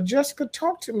 But Jessica,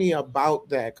 talk to me about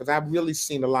that, because I've really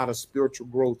seen a lot of spiritual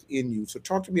growth in you. So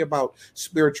talk to me about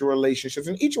spiritual relationships,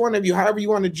 and each one of you, however you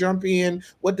want to jump in,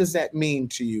 what does that mean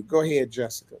to you? Go ahead,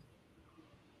 Jessica.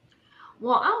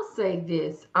 Well, I'll say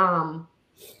this.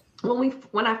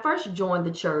 When I first joined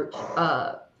the church,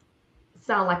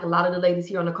 sound like a lot of the ladies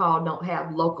here on the call don't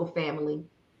have local family.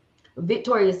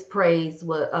 Victorious Praise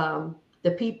was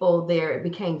the people there, it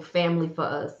became family for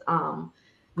us.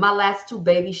 My last two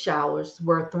baby showers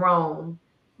were thrown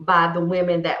by the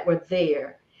women that were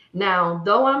there. Now,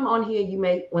 though I'm on here,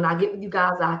 when I get with you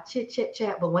guys, I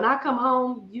chat. But when I come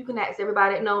home, you can ask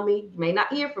everybody that know me. You may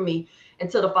not hear from me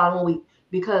until the following week,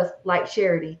 because, like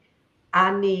Charity,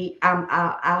 I'm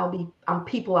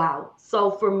people out. So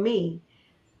for me,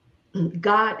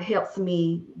 God helps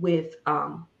me with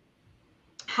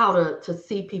how to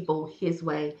see people His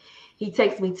way. He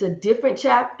takes me to different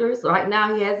chapters. Right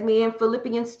now, He has me in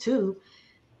Philippians 2,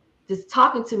 just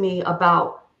talking to me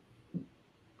about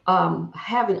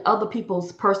having other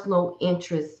people's personal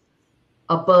interests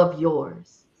above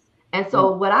yours. And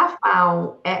so what I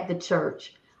found at the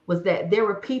church was that there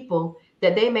were people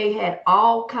that they may had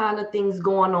all kind of things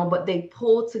going on, but they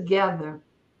pulled together.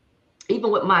 Even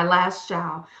with my last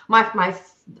child,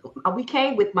 we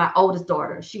came with my oldest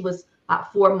daughter. She was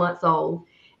about 4 months old,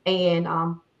 and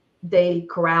they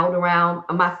corralled around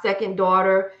my second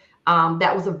daughter.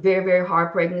 That was a very, very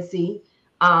hard pregnancy,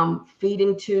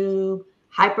 feeding tube,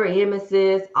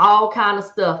 hyperemesis, all kind of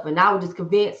stuff. And I was just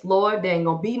convinced, Lord, there ain't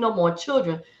gonna be no more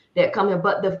children that come in.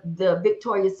 But the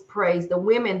Victorious Praise, the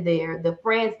women there, the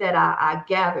friends that I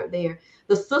gathered there,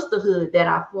 the sisterhood that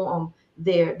I formed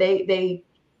there, they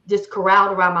just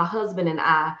corralled around my husband and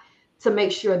I to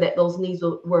make sure that those needs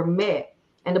were met.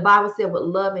 And the Bible said, with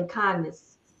love and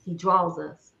kindness, He draws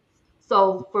us.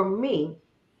 So for me,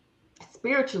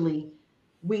 spiritually,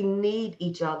 we need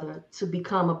each other to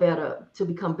become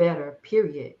better,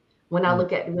 period. When I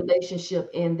look at the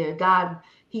relationship in there, God,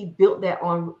 He built that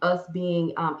on us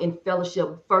being in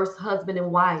fellowship, first husband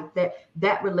and wife,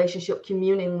 that relationship,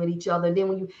 communing with each other. And then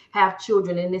when you have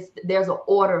children, and there's an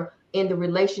order in the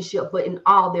relationship, but in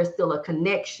all, there's still a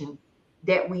connection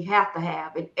that we have to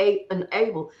have and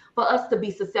enable for us to be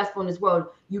successful in this world.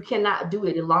 You cannot do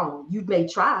it alone. You may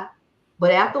try,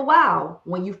 but after a while,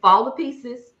 when you fall to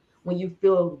pieces, when you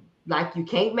feel like you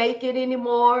can't make it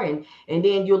anymore, and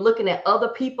then you're looking at other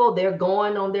people, they're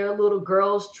going on their little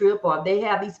girls trip, or they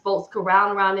have these folks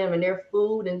corralling around them and their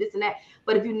food and this and that.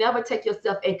 But if you never take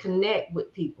yourself and connect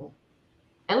with people,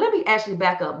 and let me actually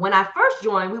back up. When I first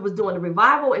joined, we was doing the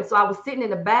revival, and so I was sitting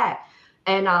in the back,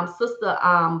 and Sister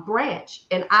Branch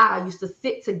and I used to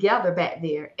sit together back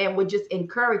there and would just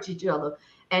encourage each other.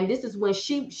 And this is when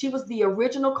she was the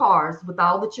original cars with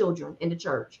all the children in the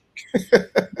church.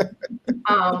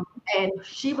 And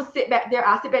she would sit back there.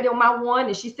 I sit back there with my one,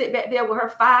 and she sit back there with her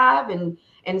 5,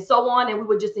 and so on. And we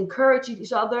would just encourage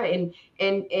each other. And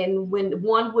when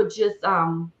one would just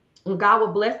when God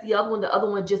would bless the other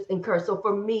one just encourage. So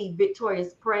for me,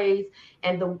 Victorious Praise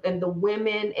and the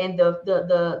women and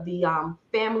the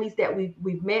families that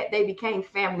we've met, they became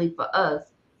family for us.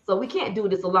 So we can't do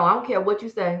this alone. I don't care what you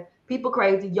say. People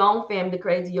crazy, your own family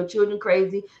crazy, your children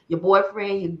crazy, your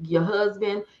boyfriend, your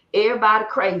husband, everybody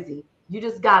crazy. You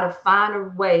just got to find a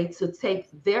way to take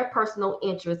their personal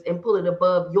interest and pull it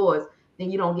above yours.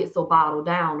 Then you don't get so bottled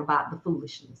down about the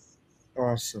foolishness.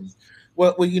 Awesome.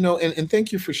 Well, and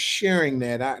thank you for sharing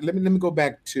that. Let me go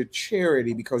back to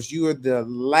Charity, because you are the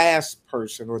last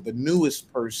person or the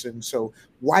newest person. So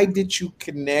why did you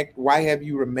connect? Why have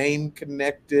you remained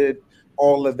connected?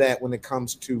 All of that when it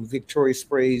comes to Victorious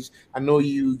Praise. I know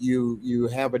you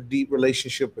have a deep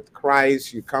relationship with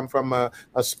Christ. You come from a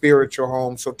spiritual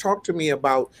home. So talk to me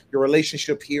about your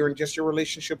relationship here and just your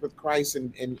relationship with Christ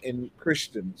and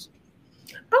Christians.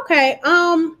 Okay.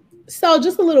 So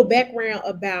just a little background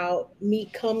about me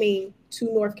coming to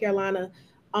North Carolina.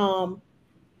 The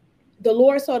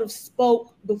Lord sort of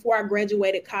spoke before I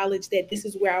graduated college that this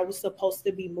is where I was supposed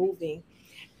to be moving.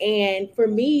 And for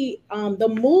me, the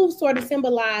move sort of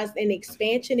symbolized an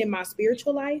expansion in my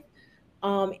spiritual life.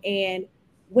 And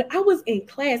when I was in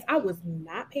class, I was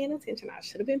not paying attention. I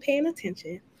should have been paying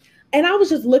attention. And I was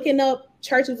just looking up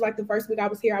churches. Like the first week I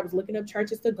was here, I was looking up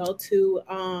churches to go to.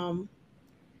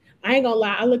 I ain't gonna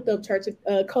lie, I looked up churches,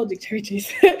 Kojic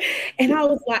churches, and I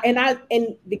was like,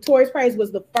 and Victorious Praise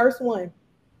was the first one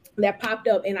that popped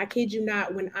up. And I kid you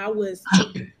not, when I was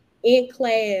in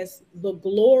class, the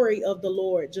glory of the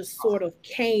Lord just sort of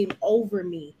came over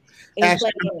me in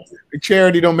Ashley, class.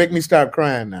 Charity, don't make me start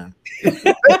crying now.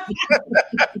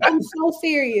 I'm so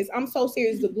serious.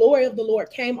 The glory of the Lord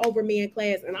came over me in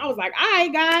class, and I was like, all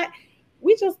right, God,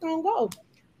 we just gonna go.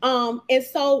 And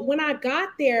so when I got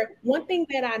there, one thing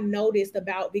that I noticed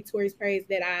about Victorious Praise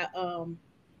that I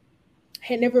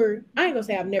ain't gonna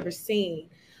say I've never seen.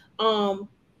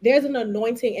 There's an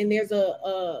anointing and there's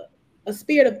a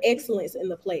spirit of excellence in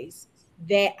the place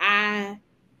that I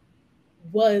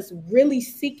was really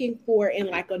seeking for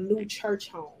in like a new church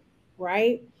home,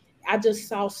 right? I just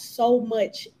saw so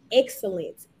much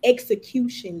excellence,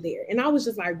 execution there. And I was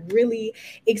just like really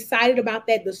excited about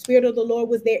that. The Spirit of the Lord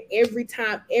was there every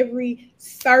time, every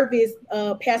service.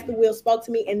 Pastor Will spoke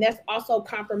to me. And that's also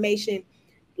confirmation,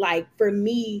 like for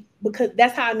me, because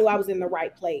that's how I knew I was in the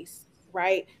right place,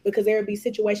 right? Because there would be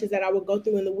situations that I would go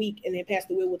through in the week and then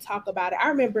Pastor Will would talk about it. I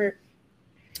remember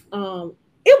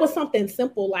it was something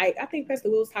simple, like I think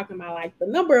Pastor Will was talking about like the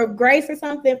number of grace or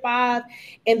something, 5,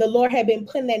 and the Lord had been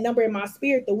putting that number in my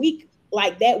spirit the week,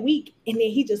 like that week, and then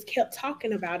he just kept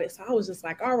talking about it. So I was just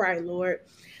like, all right, Lord.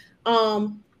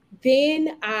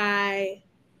 Then I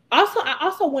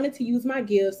also wanted to use my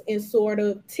gifts, and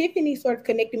Tiffany sort of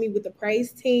connected me with the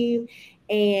praise team,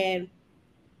 and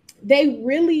they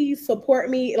really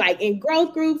support me like in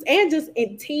growth groups and just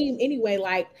in team anyway.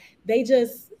 Like they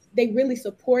really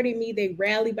supported me. They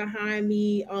rallied behind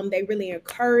me. They really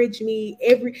encouraged me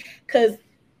because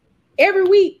every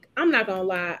week, I'm not gonna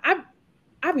lie,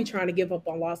 I be trying to give up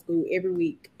on law school every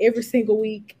week, every single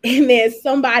week. And then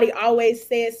somebody always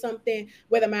says something,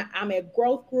 whether I'm at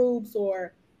growth groups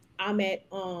or I'm at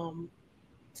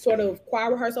sort of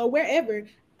choir rehearsal or wherever,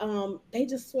 they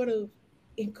just sort of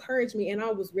encouraged me. And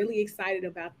I was really excited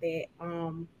about that.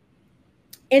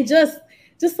 And just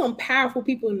some powerful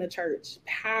people in the church,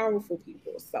 powerful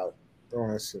people. So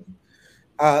awesome.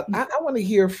 I want to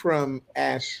hear from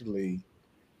Ashley.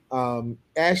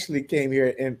 Ashley came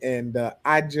here and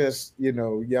I just,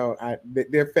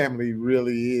 their family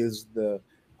really is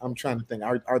I'm trying to think,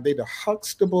 are they the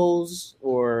Huxtables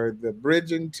or the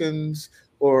Bridgertons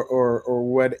or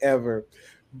whatever?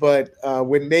 But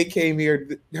when they came here,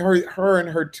 her and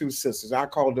her 2 sisters, I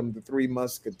called them the 3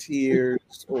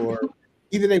 Musketeers, or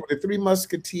either they were the 3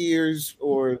 Musketeers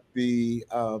or the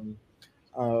the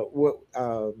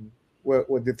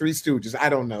 3 Stooges. I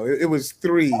don't know. It was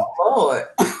 3. Oh, Lord.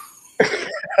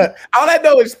 All I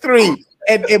know is 3.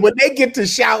 And when they get to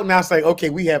shouting, I was like, okay,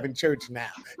 we having church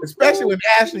now. Especially when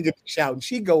Ashley gets to shouting,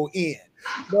 she go in.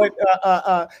 But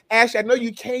Ashley, I know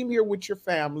you came here with your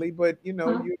family, but you're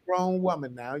a grown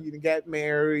woman now. You got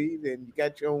married and you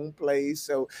got your own place,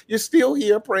 so you're still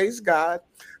here. Praise God.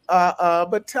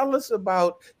 But tell us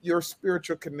about your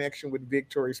spiritual connection with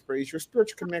Victorious Praise, your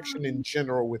spiritual connection in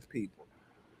general with people.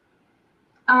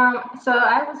 So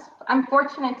I'm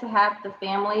fortunate to have the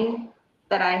family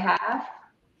that I have,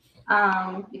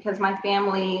 because my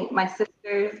family, my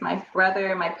sisters, my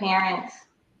brother, my parents,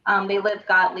 they live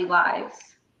godly lives.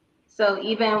 So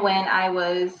even when I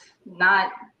was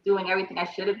not doing everything I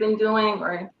should have been doing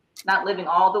or not living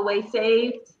all the way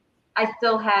saved, I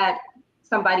still had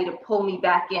somebody to pull me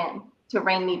back in, to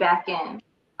rein me back in.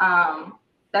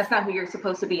 That's not who you're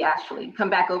supposed to be, Ashley. Come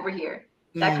back over here,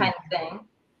 that kind of thing.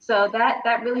 So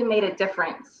that really made a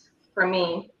difference for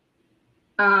me.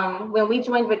 When we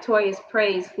joined Victorious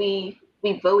Praise, we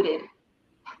voted.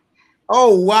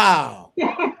 Oh, wow.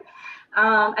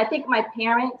 I think my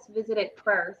parents visited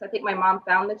first. I think my mom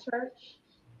found the church,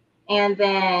 and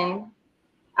then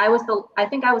I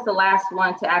think I was the last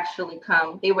one to actually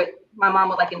come. My mom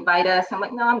would like invite us. I'm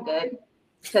like, no, I'm good.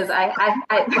 Because by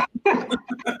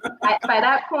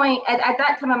that point, at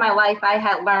that time in my life, I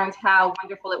had learned how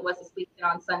wonderful it was to sleep in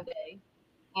on Sunday.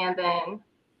 And then,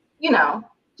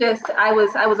 just I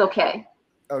was okay.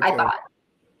 I thought.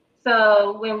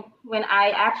 So when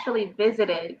I actually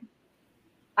visited,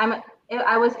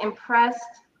 I was impressed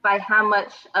by how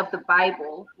much of the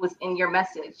Bible was in your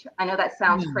message. I know that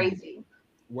sounds crazy.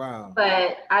 Wow.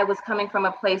 But I was coming from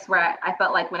a place where I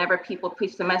felt like whenever people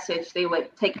preached the message, they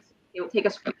would take a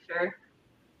scripture,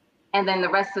 and then the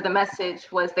rest of the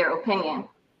message was their opinion.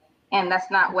 And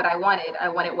that's not what I wanted. I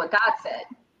wanted what God said.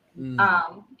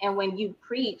 And when you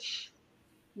preach,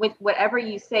 with whatever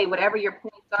you say, whatever your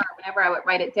points are, whenever I would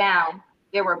write it down,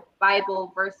 there were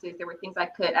Bible verses, there were things I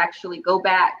could actually go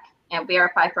back and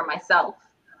verify for myself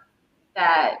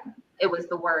that it was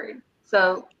the word.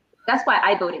 So that's why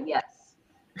I voted yes.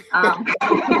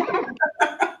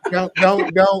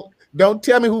 Don't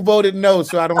tell me who voted no,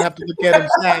 so I don't have to look at him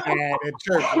sad at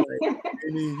church. Right?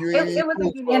 It was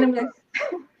a unanimous.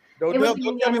 Don't tell me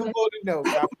who voted no.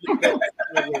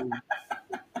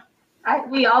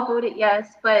 We all voted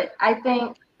yes, but I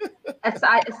think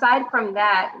aside from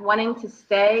that, wanting to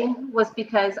stay was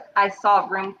because I saw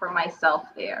room for myself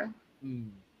there.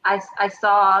 I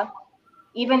saw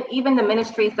even the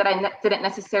ministries that I didn't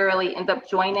necessarily end up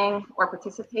joining or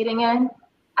participating in,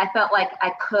 I felt like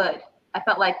I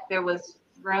felt like there was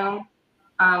room.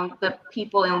 The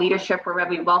people in leadership were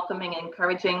very welcoming and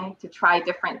encouraging to try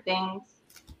different things.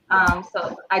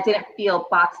 So I didn't feel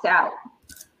boxed out.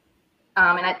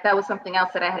 And that was something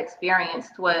else that I had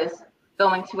experienced, was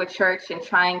going to a church and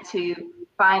trying to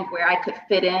find where I could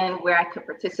fit in, where I could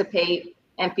participate,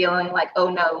 and feeling like, oh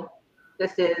no,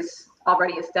 this is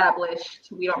already established.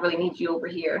 We don't really need you over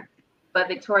here. But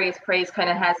Victorious Praise kind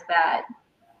of has that,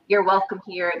 you're welcome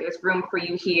here, there's room for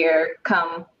you here,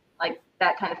 come, like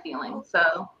that kind of feeling.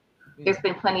 So there's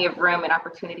been plenty of room and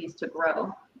opportunities to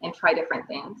grow and try different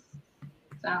things.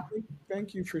 So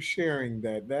thank you for sharing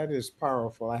that. That is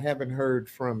powerful. I haven't heard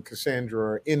from Cassandra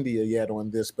or India yet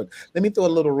on this, but let me throw a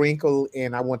little wrinkle,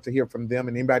 and I want to hear from them.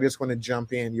 And anybody else want to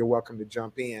jump in, you're welcome to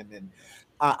jump in. And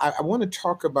I want to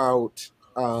talk about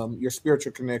your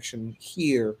spiritual connection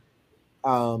here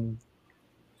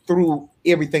through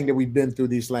everything that we've been through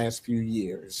these last few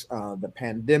years. The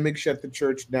pandemic shut the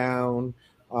church down.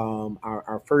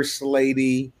 Our first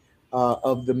lady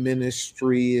of the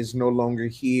ministry is no longer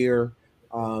here.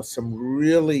 Some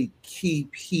really key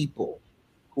people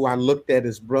who I looked at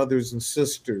as brothers and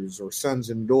sisters or sons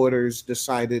and daughters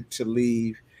decided to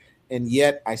leave. And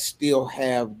yet I still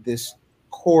have this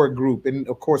core group. And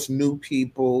of course, new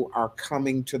people are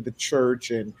coming to the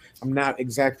church, and I'm not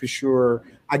exactly sure.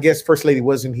 I guess First Lady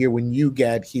wasn't here when you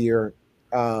got here,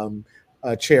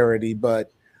 Charity,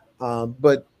 but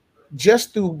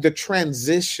just through the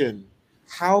transition,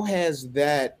 how has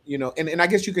that, and I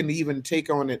guess you can even take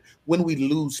on it when we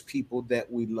lose people that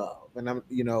we love. And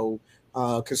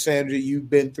Cassandra, you've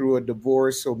been through a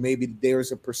divorce, so maybe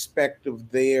there's a perspective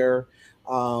there.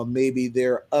 Maybe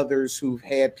there are others who've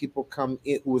had people come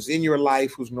in who was in your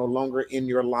life, who's no longer in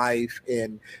your life,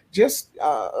 and just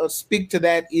speak to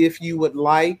that if you would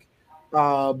like.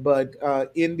 But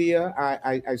India,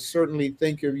 I certainly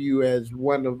think of you as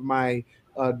one of my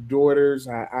daughters.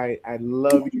 I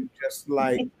love you just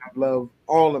like I love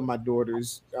all of my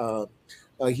daughters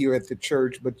here at the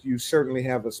church, but you certainly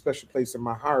have a special place in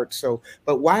my heart. So,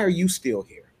 but why are you still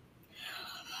here?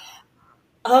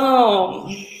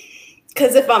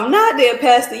 Because if I'm not there,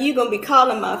 Pastor, you're gonna be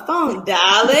calling my phone,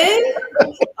 darling.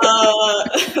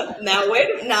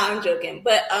 I'm joking,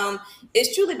 but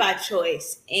it's truly by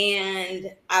choice,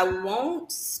 and I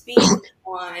won't speak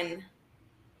on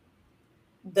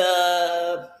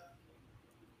the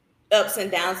ups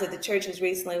and downs that the church has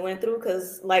recently went through,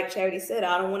 because like Charity said,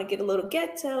 I don't want to get a little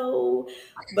ghetto,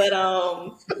 but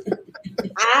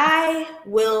I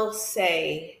will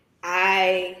say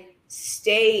I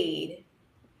stayed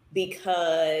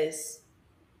because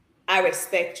I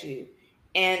respect you.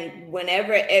 And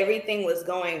whenever everything was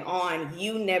going on,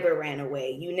 you never ran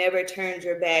away. You never turned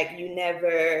your back. You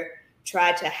never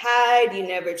tried to hide. You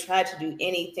never tried to do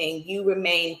anything. You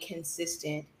remained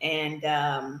consistent. And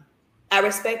I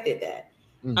respected that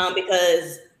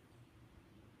because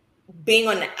being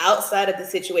on the outside of the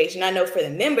situation, I know for the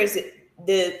members,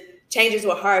 the changes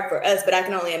were hard for us, but I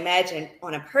can only imagine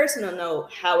on a personal note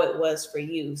how it was for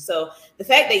you. So the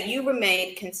fact that you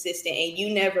remained consistent and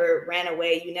you never ran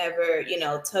away, you never,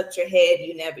 tucked your head,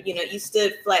 you never, you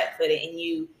stood flat-footed and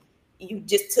you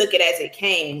just took it as it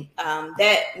came.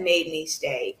 That made me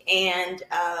stay. And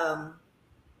I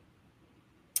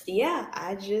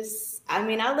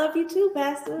love you too,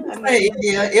 Pastor.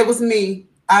 Yeah, it was me.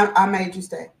 I made you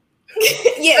stay.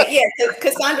 yeah.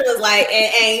 Cassandra was like,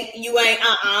 you ain't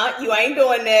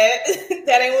doing that.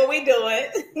 That ain't what we doing.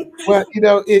 Well,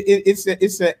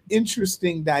 it's an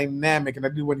interesting dynamic, and I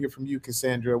do want to hear from you,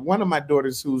 Cassandra. One of my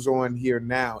daughters who's on here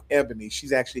now, Ebony,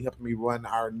 she's actually helping me run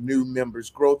our new members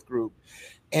growth group.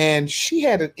 And she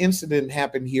had an incident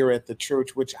happen here at the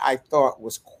church, which I thought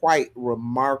was quite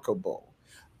remarkable.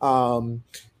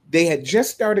 They had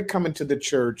just started coming to the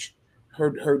church.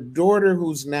 Her daughter,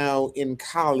 who's now in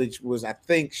college, I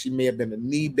think she may have been a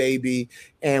knee baby.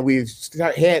 And we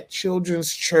had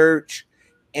children's church.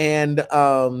 And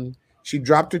she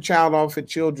dropped her child off at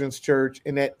children's church.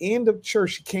 And at the end of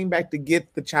church, she came back to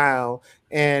get the child.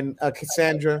 And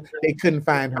Cassandra, they couldn't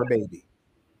find her baby.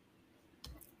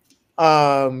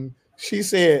 She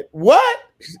said, "What?"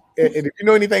 And if you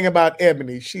know anything about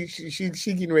Ebony, she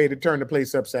getting ready to turn the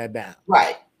place upside down.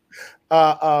 Right.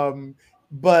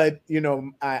 But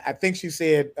I think she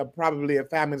said probably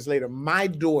 5 minutes later, my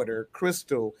daughter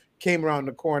Crystal came around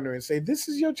the corner and said, "This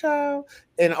is your child,"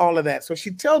 and all of that. So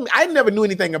she told me, I never knew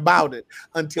anything about it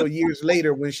until years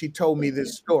later when she told me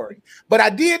this story. But I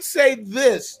did say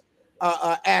this,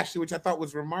 Ashley, which I thought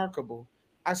was remarkable.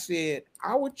 I said,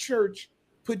 "Our church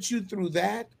put you through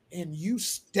that and you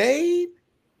stayed?"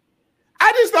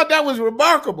 I just thought that was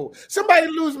remarkable. Somebody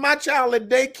lose my child at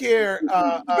daycare.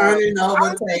 I'm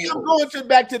going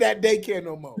back to that daycare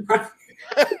no more.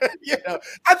 I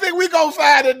think we're going to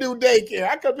find a new daycare.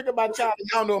 I couldn't pick up my child. I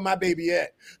don't know my baby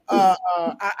yet. I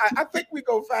think we're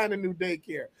going to find a new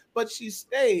daycare. But she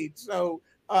stayed. So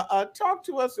talk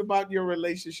to us about your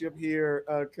relationship here,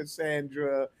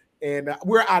 Cassandra. And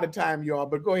we're out of time, y'all.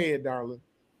 But go ahead, darling.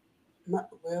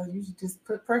 Well, you just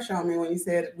put pressure on me when you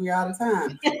said we out of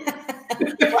time. No.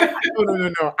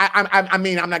 I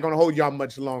mean, I'm not going to hold y'all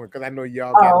much longer because I know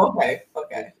y'all.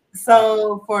 Okay.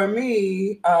 So for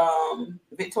me,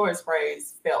 Victoria's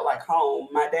Praise felt like home.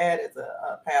 My dad is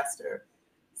a pastor,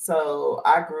 so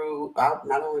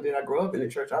not only did I grow up in the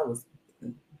church, I was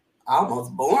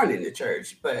almost born in the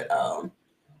church. But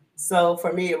so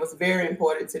for me, it was very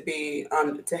important to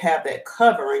have that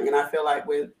covering, and I feel like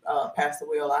with Pastor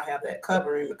Will, I have that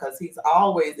covering because he's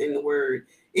always in the Word.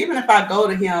 Even if I go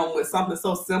to him with something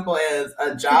so simple as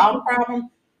a job problem,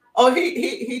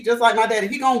 he just like my daddy,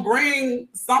 he gonna bring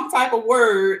some type of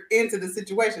word into the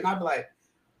situation. I'll be like,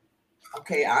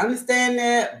 okay, I understand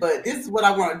that, but this is what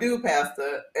I want to do,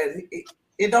 Pastor, and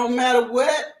it don't matter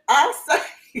what I say.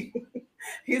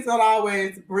 He's gonna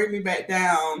always bring me back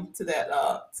down to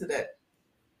that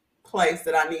place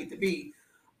that I need to be.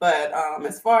 But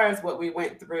as far as what we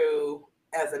went through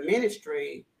as a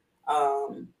ministry,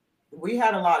 we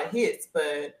had a lot of hits.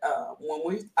 But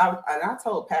I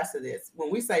told Pastor this,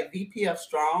 when we say VPF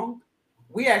strong,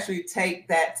 we actually take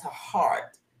that to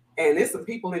heart. And there's some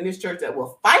people in this church that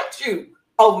will fight you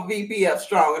over VPF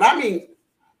strong, and I mean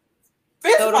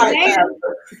fist fight.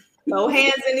 No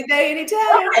hands any day,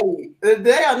 anytime. Right.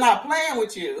 They are not playing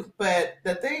with you. But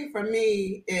the thing for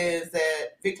me is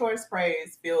that Victoria's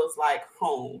Praise feels like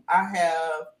home. I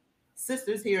have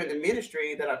sisters here in the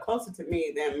ministry that are closer to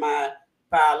me than my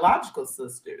biological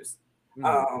sisters.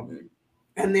 Mm-hmm.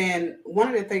 And then one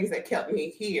of the things that kept me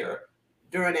here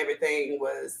during everything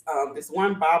was this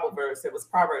one Bible verse. It was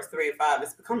Proverbs 3:5.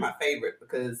 It's become my favorite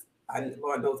because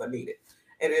Lord knows I need it.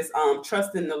 It is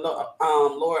trust in the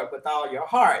Lord with all your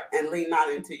heart and lean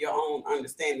not into your own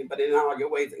understanding, but in all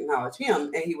your ways acknowledge him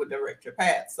and he will direct your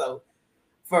path. So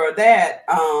for that,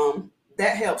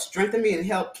 that helps strengthen me and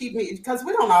help keep me, because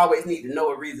we don't always need to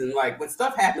know a reason. Like when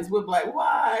stuff happens, we'll be like,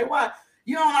 why?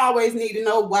 You don't always need to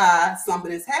know why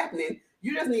something is happening.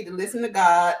 You just need to listen to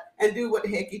God and do what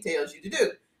the heck he tells you to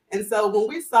do. And so when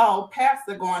we saw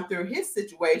Pastor going through his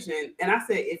situation, and I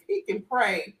said, if he can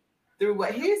pray through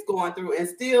what he's going through and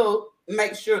still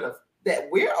make sure that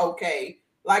we're okay.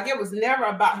 Like it was never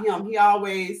about him. He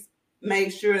always made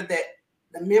sure that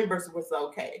the members was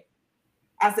okay.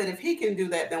 I said, if he can do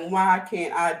that, then why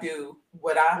can't I do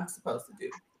what I'm supposed to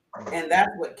do? And that's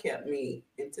what kept me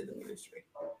into the ministry.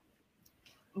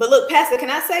 But look, Pastor, can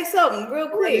I say something real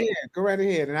quick? Go right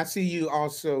ahead. And I see you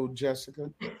also, Jessica.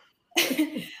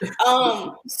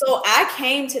 So I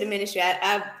came to the ministry.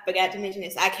 I forgot to mention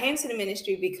this. I came to the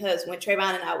ministry because when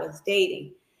Trayvon and I was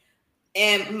dating,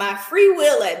 and my free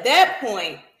will at that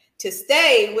point to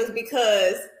stay was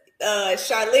because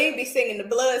Charlene be singing the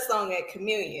blood song at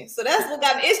communion. So that's what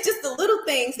got me. It's just the little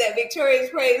things that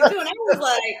Victorious Praise do. And I was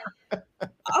like,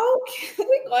 okay,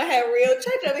 we're going to have real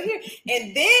church over here.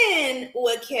 And then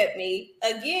what kept me,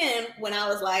 again, when I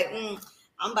was like,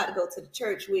 I'm about to go to the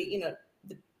church with,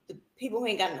 the people who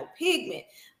ain't got no pigment,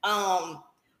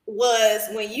 was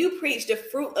when you preach the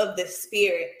fruit of the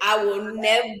Spirit. I will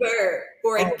never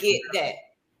forget that.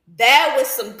 That was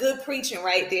some good preaching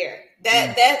right there.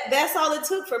 That's all it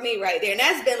took for me right there. And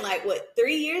that's been like, what,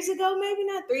 3 years ago, maybe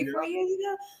not 4 years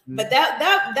ago. But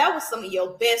that was some of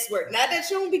your best work. Not that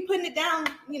you won't be putting it down,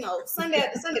 Sunday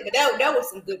after Sunday, but that was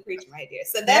some good preaching right there.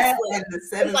 So that's what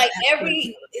it's like.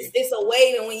 It's a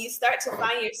wave, and when you start to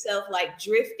find yourself like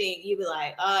drifting, you be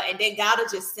like, and then God will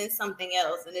just send something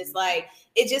else, and it's like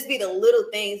it just be the little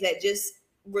things that just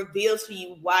reveal to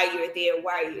you why you're there,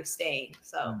 why you're staying.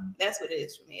 So that's what it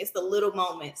is for me. It's the little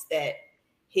moments that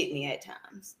hit me at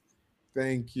times.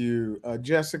 Thank you.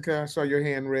 Jessica, I saw your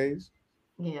hand raised.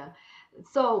 Yeah.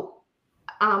 So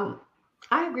I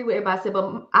agree with everybody said,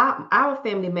 but our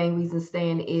family main reason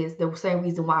staying is the same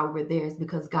reason why we're there is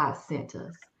because God sent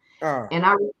us. And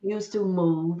I refuse to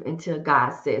move until God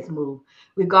says move,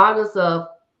 regardless of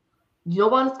no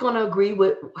one's going to agree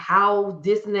with how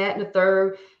this and that and the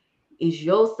third is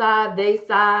your side, they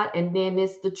side, and then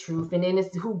it's the truth, and then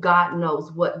it's who God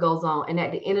knows what goes on. And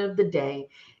at the end of the day,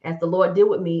 as the Lord did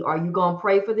with me, are you going to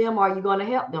pray for them? Or are you going to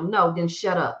help them? No, then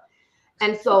shut up.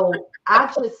 And so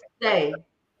I just stay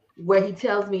where he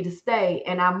tells me to stay,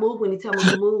 and I move when he tells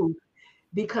me to move,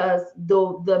 because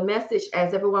the message,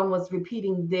 as everyone was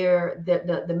repeating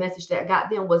the message that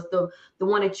got them, was the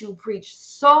one that you preached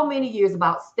so many years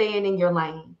about staying in your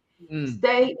lane.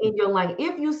 Stay in your lane.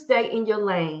 If you stay in your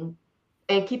lane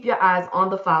and keep your eyes on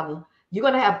the Father, you're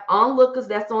going to have onlookers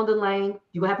that's on the lane.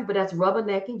 You're going to have people that's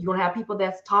rubbernecking. You're going to have people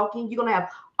that's talking. You're going to have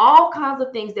all kinds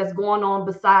of things that's going on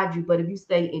beside you. But if you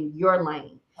stay in your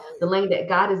lane, the lane that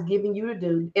God is giving you to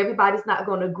do, everybody's not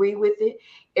going to agree with it.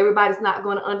 Everybody's not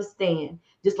going to understand.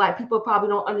 Just like people probably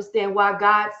don't understand why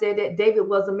God said that David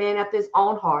was a man after his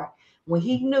own heart. When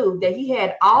he knew that he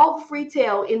had all the free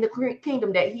tale in the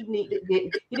kingdom that he needed,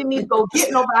 he didn't need to go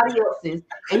get nobody else's,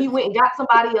 and he went and got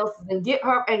somebody else's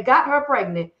and got her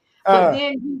pregnant. But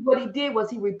then what he did was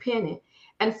he repented.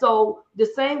 And so the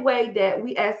same way that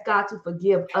we ask God to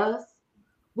forgive us,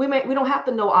 we don't have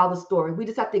to know all the story. We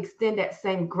just have to extend that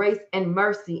same grace and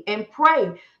mercy and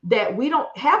pray that we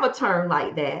don't have a turn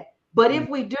like that. But if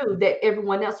we do, that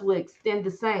everyone else will extend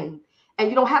the same. And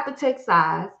you don't have to take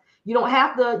sides. You don't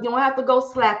have to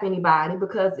go slap anybody,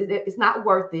 because it's not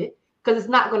worth it, because it's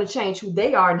not going to change who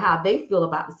they are and how they feel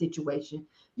about the situation.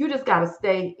 You just got to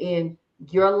stay in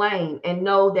your lane and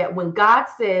know that when God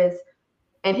says,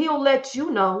 and he'll let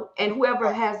you know, and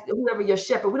whoever your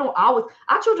shepherd, our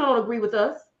children don't agree with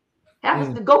us. Have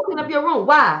us to go clean up your room.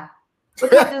 Why?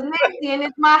 Because it's nasty and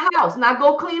it's my house. Now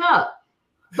go clean up.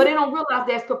 But they don't realize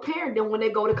that's preparing them when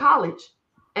they go to college.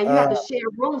 And you have to share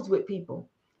rooms with people.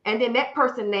 And then that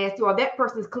person nasty, or that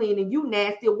person's clean and you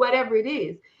nasty, or whatever it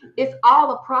is. It's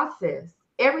all a process.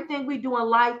 Everything we do in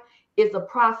life is a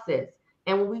process.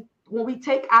 And when we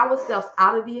take ourselves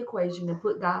out of the equation and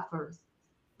put God first,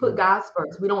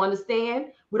 we don't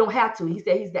understand. We don't have to. He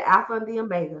said he's the Alpha and the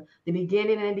Omega, the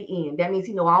beginning and the end. That means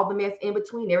he knows all the mess in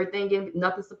between, everything,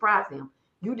 nothing surprises him.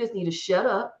 You just need to shut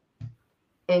up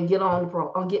and get on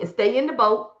stay in the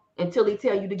boat until he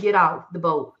tell you to get off the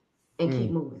boat and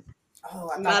keep moving.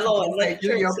 Oh, my Lord, let me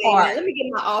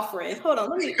get my offering. Hold on,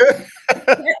 let me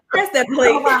press that plate.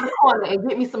 Around the corner and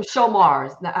get me some show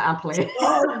Mars. Now I'm playing.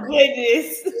 Oh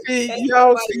goodness!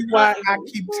 Y'all see why I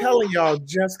keep telling y'all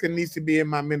Jessica needs to be in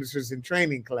my ministers in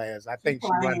training class. I think she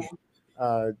might,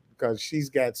 because she's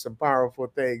got some powerful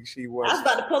things. I was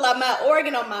about to pull out my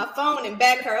organ on my phone and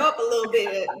back her up a little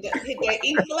bit. Hit that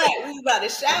E flat. We was about to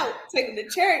shout, taking to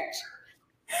church.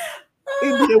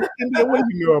 India, what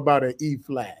do you know about an E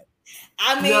flat?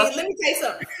 I mean, let me tell you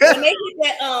something. When they hit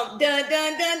that dun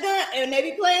dun dun dun, and they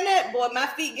be playing that, boy, my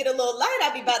feet get a little light. I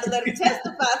be about to let them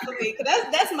testify for me, because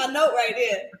that's my note right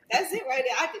there. That's it right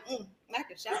there. I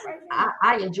can shout right now.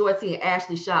 I enjoy seeing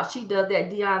Ashley shout. She does that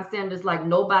Deion Sanders like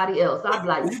nobody else. I'm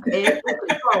like, you can't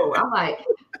control. I'm like,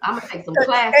 I'm gonna take some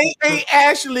classes. Ain't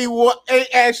Ashley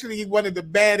one of the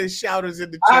baddest shouters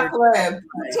in the church?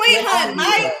 Between her and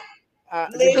Mike.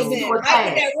 Listen,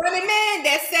 that running man,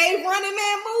 that same running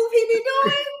man move he be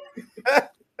doing.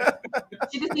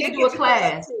 She just needs to do a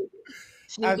class.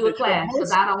 She needs to do a class,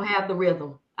 because I don't have the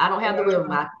rhythm.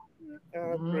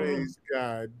 Praise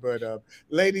God. But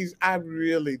ladies, I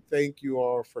really thank you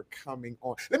all for coming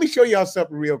on. Let me show y'all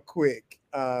something real quick.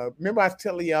 remember I was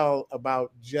telling y'all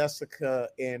about Jessica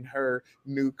and her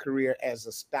new career as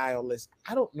a stylist.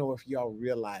 I don't know if y'all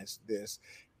realize this.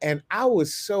 And I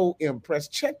was so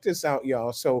impressed. Check this out,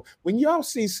 y'all. So when y'all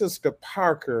see Sister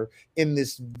Parker in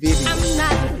this video, I'm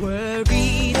not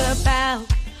worried about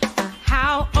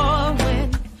how or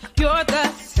when. You're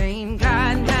the same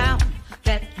guy now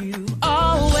that you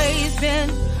always been,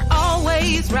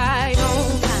 always right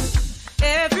on time.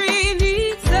 Every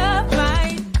need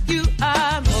supplied, you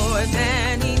are more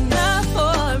than enough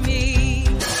for me.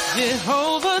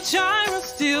 Jehovah Jireh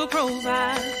still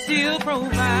provide, still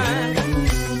provide.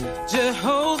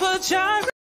 Jehovah Jireh.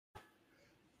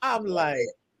 I'm like,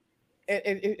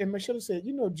 and Michelle said,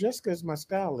 you know, Jessica's my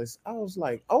stylist. I was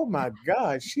like, oh my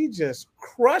God, she just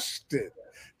crushed it.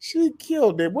 She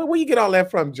killed it. Where you get all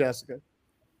that from, Jessica?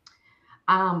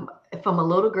 From a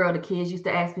little girl, the kids used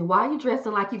to ask me, why are you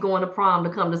dressing like you're going to prom to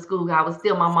come to school? I was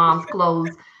steal my mom's clothes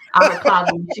out of her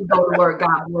closet when she go to work.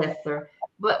 God bless her.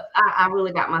 But I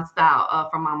really got my style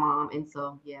from my mom. And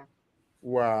so, yeah.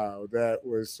 Wow, that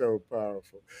was so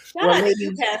powerful. Shout out to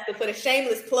you, Pastor, for the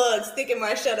shameless plug, sticking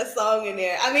Marshetta song in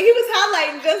there. I mean, he was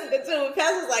highlighting Jessica too.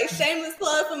 Pastor was like, shameless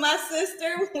plug for my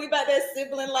sister. We about that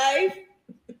sibling life.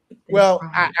 Well,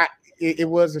 it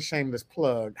was a shameless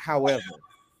plug. However,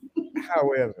 I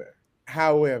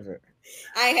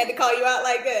ain't had to call you out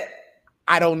like that.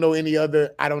 I don't know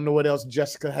what else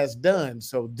Jessica has done.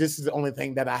 So this is the only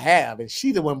thing that I have. And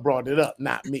she the one brought it up,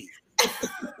 not me.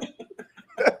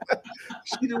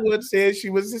 She the one said she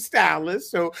was a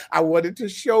stylist. So I wanted to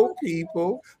show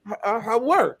people her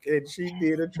work. And she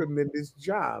did a tremendous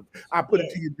job. I put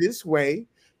it to you this way,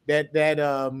 that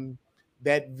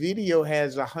video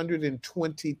has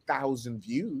 120,000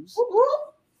 views.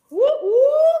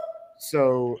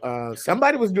 So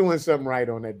somebody was doing something right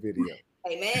on that video.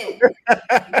 Amen.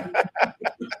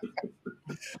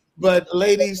 But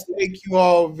ladies, thank you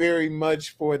all very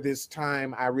much for this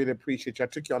time. I really appreciate you. I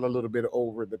took y'all a little bit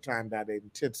over the time that I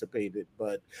anticipated,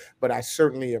 but I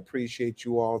certainly appreciate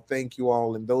you all. Thank you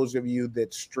all. And those of you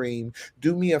that stream,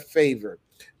 do me a favor.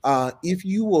 If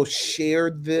you will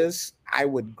share this, I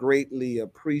would greatly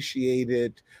appreciate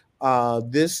it.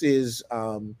 This is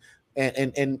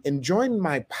and join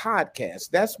my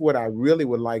podcast. That's what I really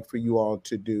would like for you all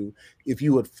to do. If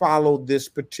you would follow this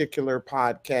particular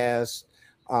podcast,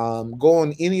 go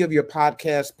on any of your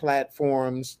podcast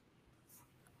platforms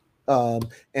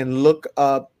and look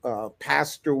up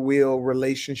Pastor Will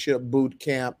Relationship Boot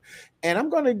Camp. And I'm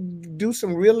going to do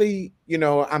some really,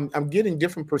 I'm getting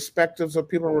different perspectives of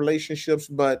people in relationships,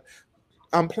 but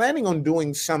I'm planning on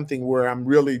doing something where I'm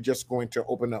really just going to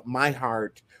open up my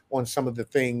heart on some of the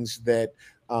things that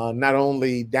not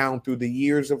only down through the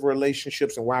years of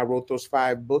relationships and why I wrote those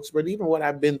 5 books, but even what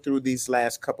I've been through these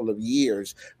last couple of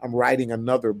years. I'm writing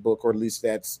another book, or at least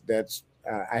that's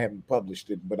I haven't published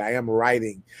it, but I am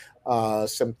writing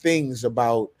some things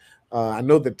about, I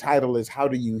know the title is How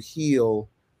Do You Heal?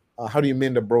 How do you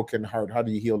mend a broken heart? How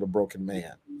do you heal a broken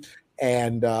man?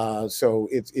 And so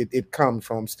it comes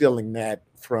from stealing that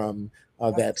from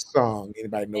that song.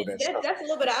 Anybody know that song? That's a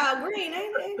little bit of Al Green,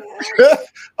 ain't it?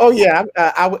 Oh yeah,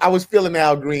 I was feeling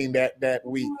Al Green that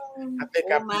week. I think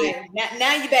now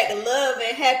you back to love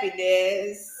and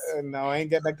happiness. No, I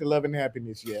ain't got back to love and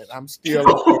happiness yet. I'm still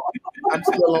on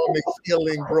the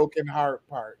healing broken heart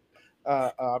part.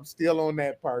 I'm still on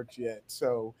that part yet.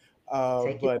 So.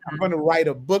 But I'm going to write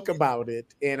a book about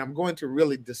it, and I'm going to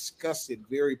really discuss it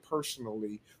very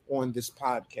personally on this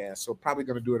podcast. So probably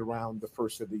going to do it around the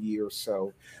first of the year or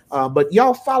so. But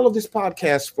y'all follow this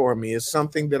podcast for me. It's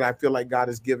something that I feel like God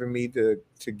has given me to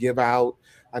give out.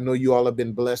 I know you all have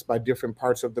been blessed by different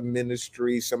parts of the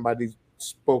ministry. Somebody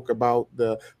spoke about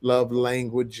the love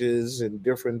languages and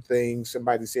different things.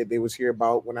 Somebody said they was here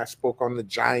about when I spoke on the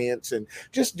giants and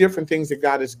just different things that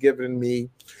God has given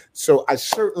me. So I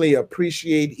certainly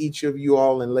appreciate each of you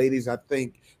all. And ladies, I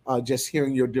think just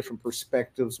hearing your different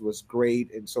perspectives was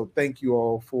great. And so thank you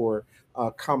all for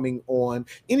coming on.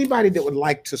 Anybody that would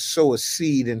like to sow a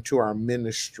seed into our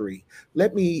ministry,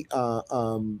 let me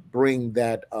bring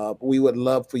that up. We would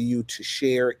love for you to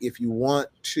share. If you want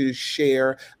to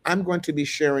share, I'm going to be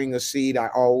sharing a seed. I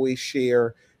always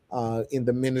share in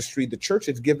the ministry. The church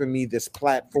has given me this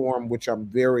platform, which I'm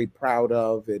very proud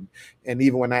of. And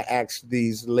even when I asked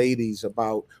these ladies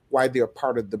about why they're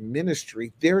part of the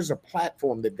ministry, there's a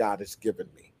platform that God has given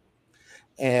me.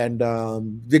 And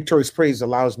Victorious Praise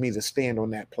allows me to stand on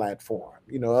that platform.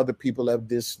 Other people have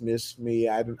dismissed me.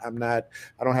 I don't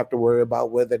have to worry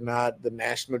about whether or not the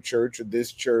national church or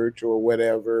this church or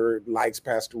whatever likes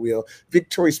Pastor Will.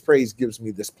 Victorious Praise gives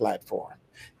me this platform.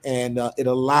 And it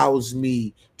allows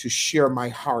me to share my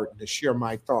heart, to share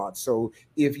my thoughts. So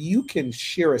if you can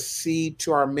share a seed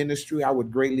to our ministry, I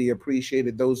would greatly appreciate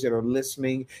it. Those that are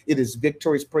listening, it is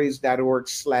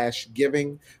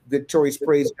victoriouspraise.org/giving,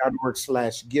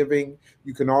 victoriouspraise.org/giving.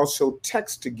 You can also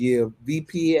text to give,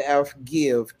 VPF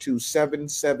give to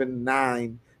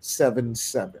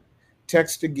 77977.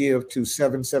 Text to give to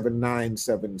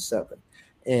 77977.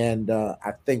 And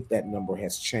I think that number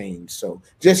has changed. So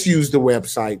just use the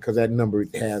website because that number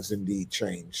has indeed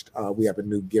changed. We have a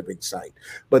new giving site.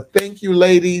 But thank you,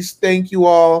 ladies. Thank you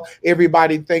all.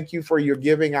 Everybody, thank you for your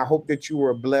giving. I hope that you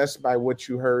were blessed by what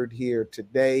you heard here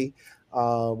today.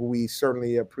 We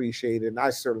certainly appreciate it. And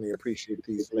I certainly appreciate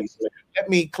these ladies. Let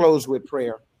me close with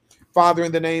prayer. Father,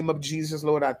 in the name of Jesus,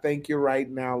 Lord, I thank you right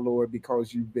now, Lord,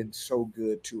 because you've been so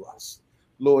good to us.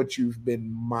 Lord, you've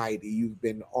been mighty. You've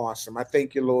been awesome. I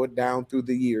thank you, Lord, down through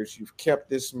the years. You've kept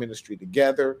this ministry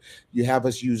together. You have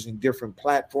us using different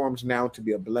platforms now to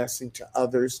be a blessing to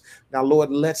others. Now, Lord,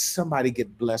 let somebody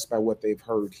get blessed by what they've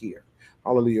heard here.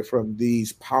 Hallelujah. From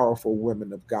these powerful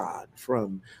women of God,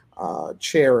 from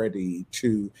Charity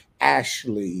to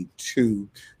Ashley to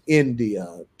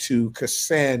India to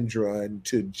Cassandra and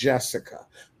to Jessica.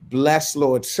 Bless,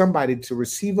 Lord, somebody to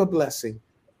receive a blessing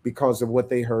because of what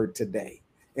they heard today.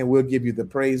 And we'll give you the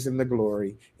praise and the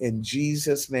glory. In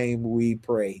Jesus' name we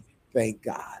pray. Thank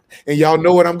God. And y'all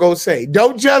know what I'm going to say.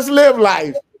 Don't just live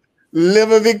life.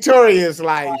 Live a victorious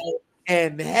life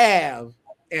and have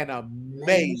an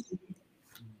amazing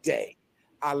day.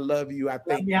 I love you. I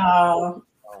thank y'all.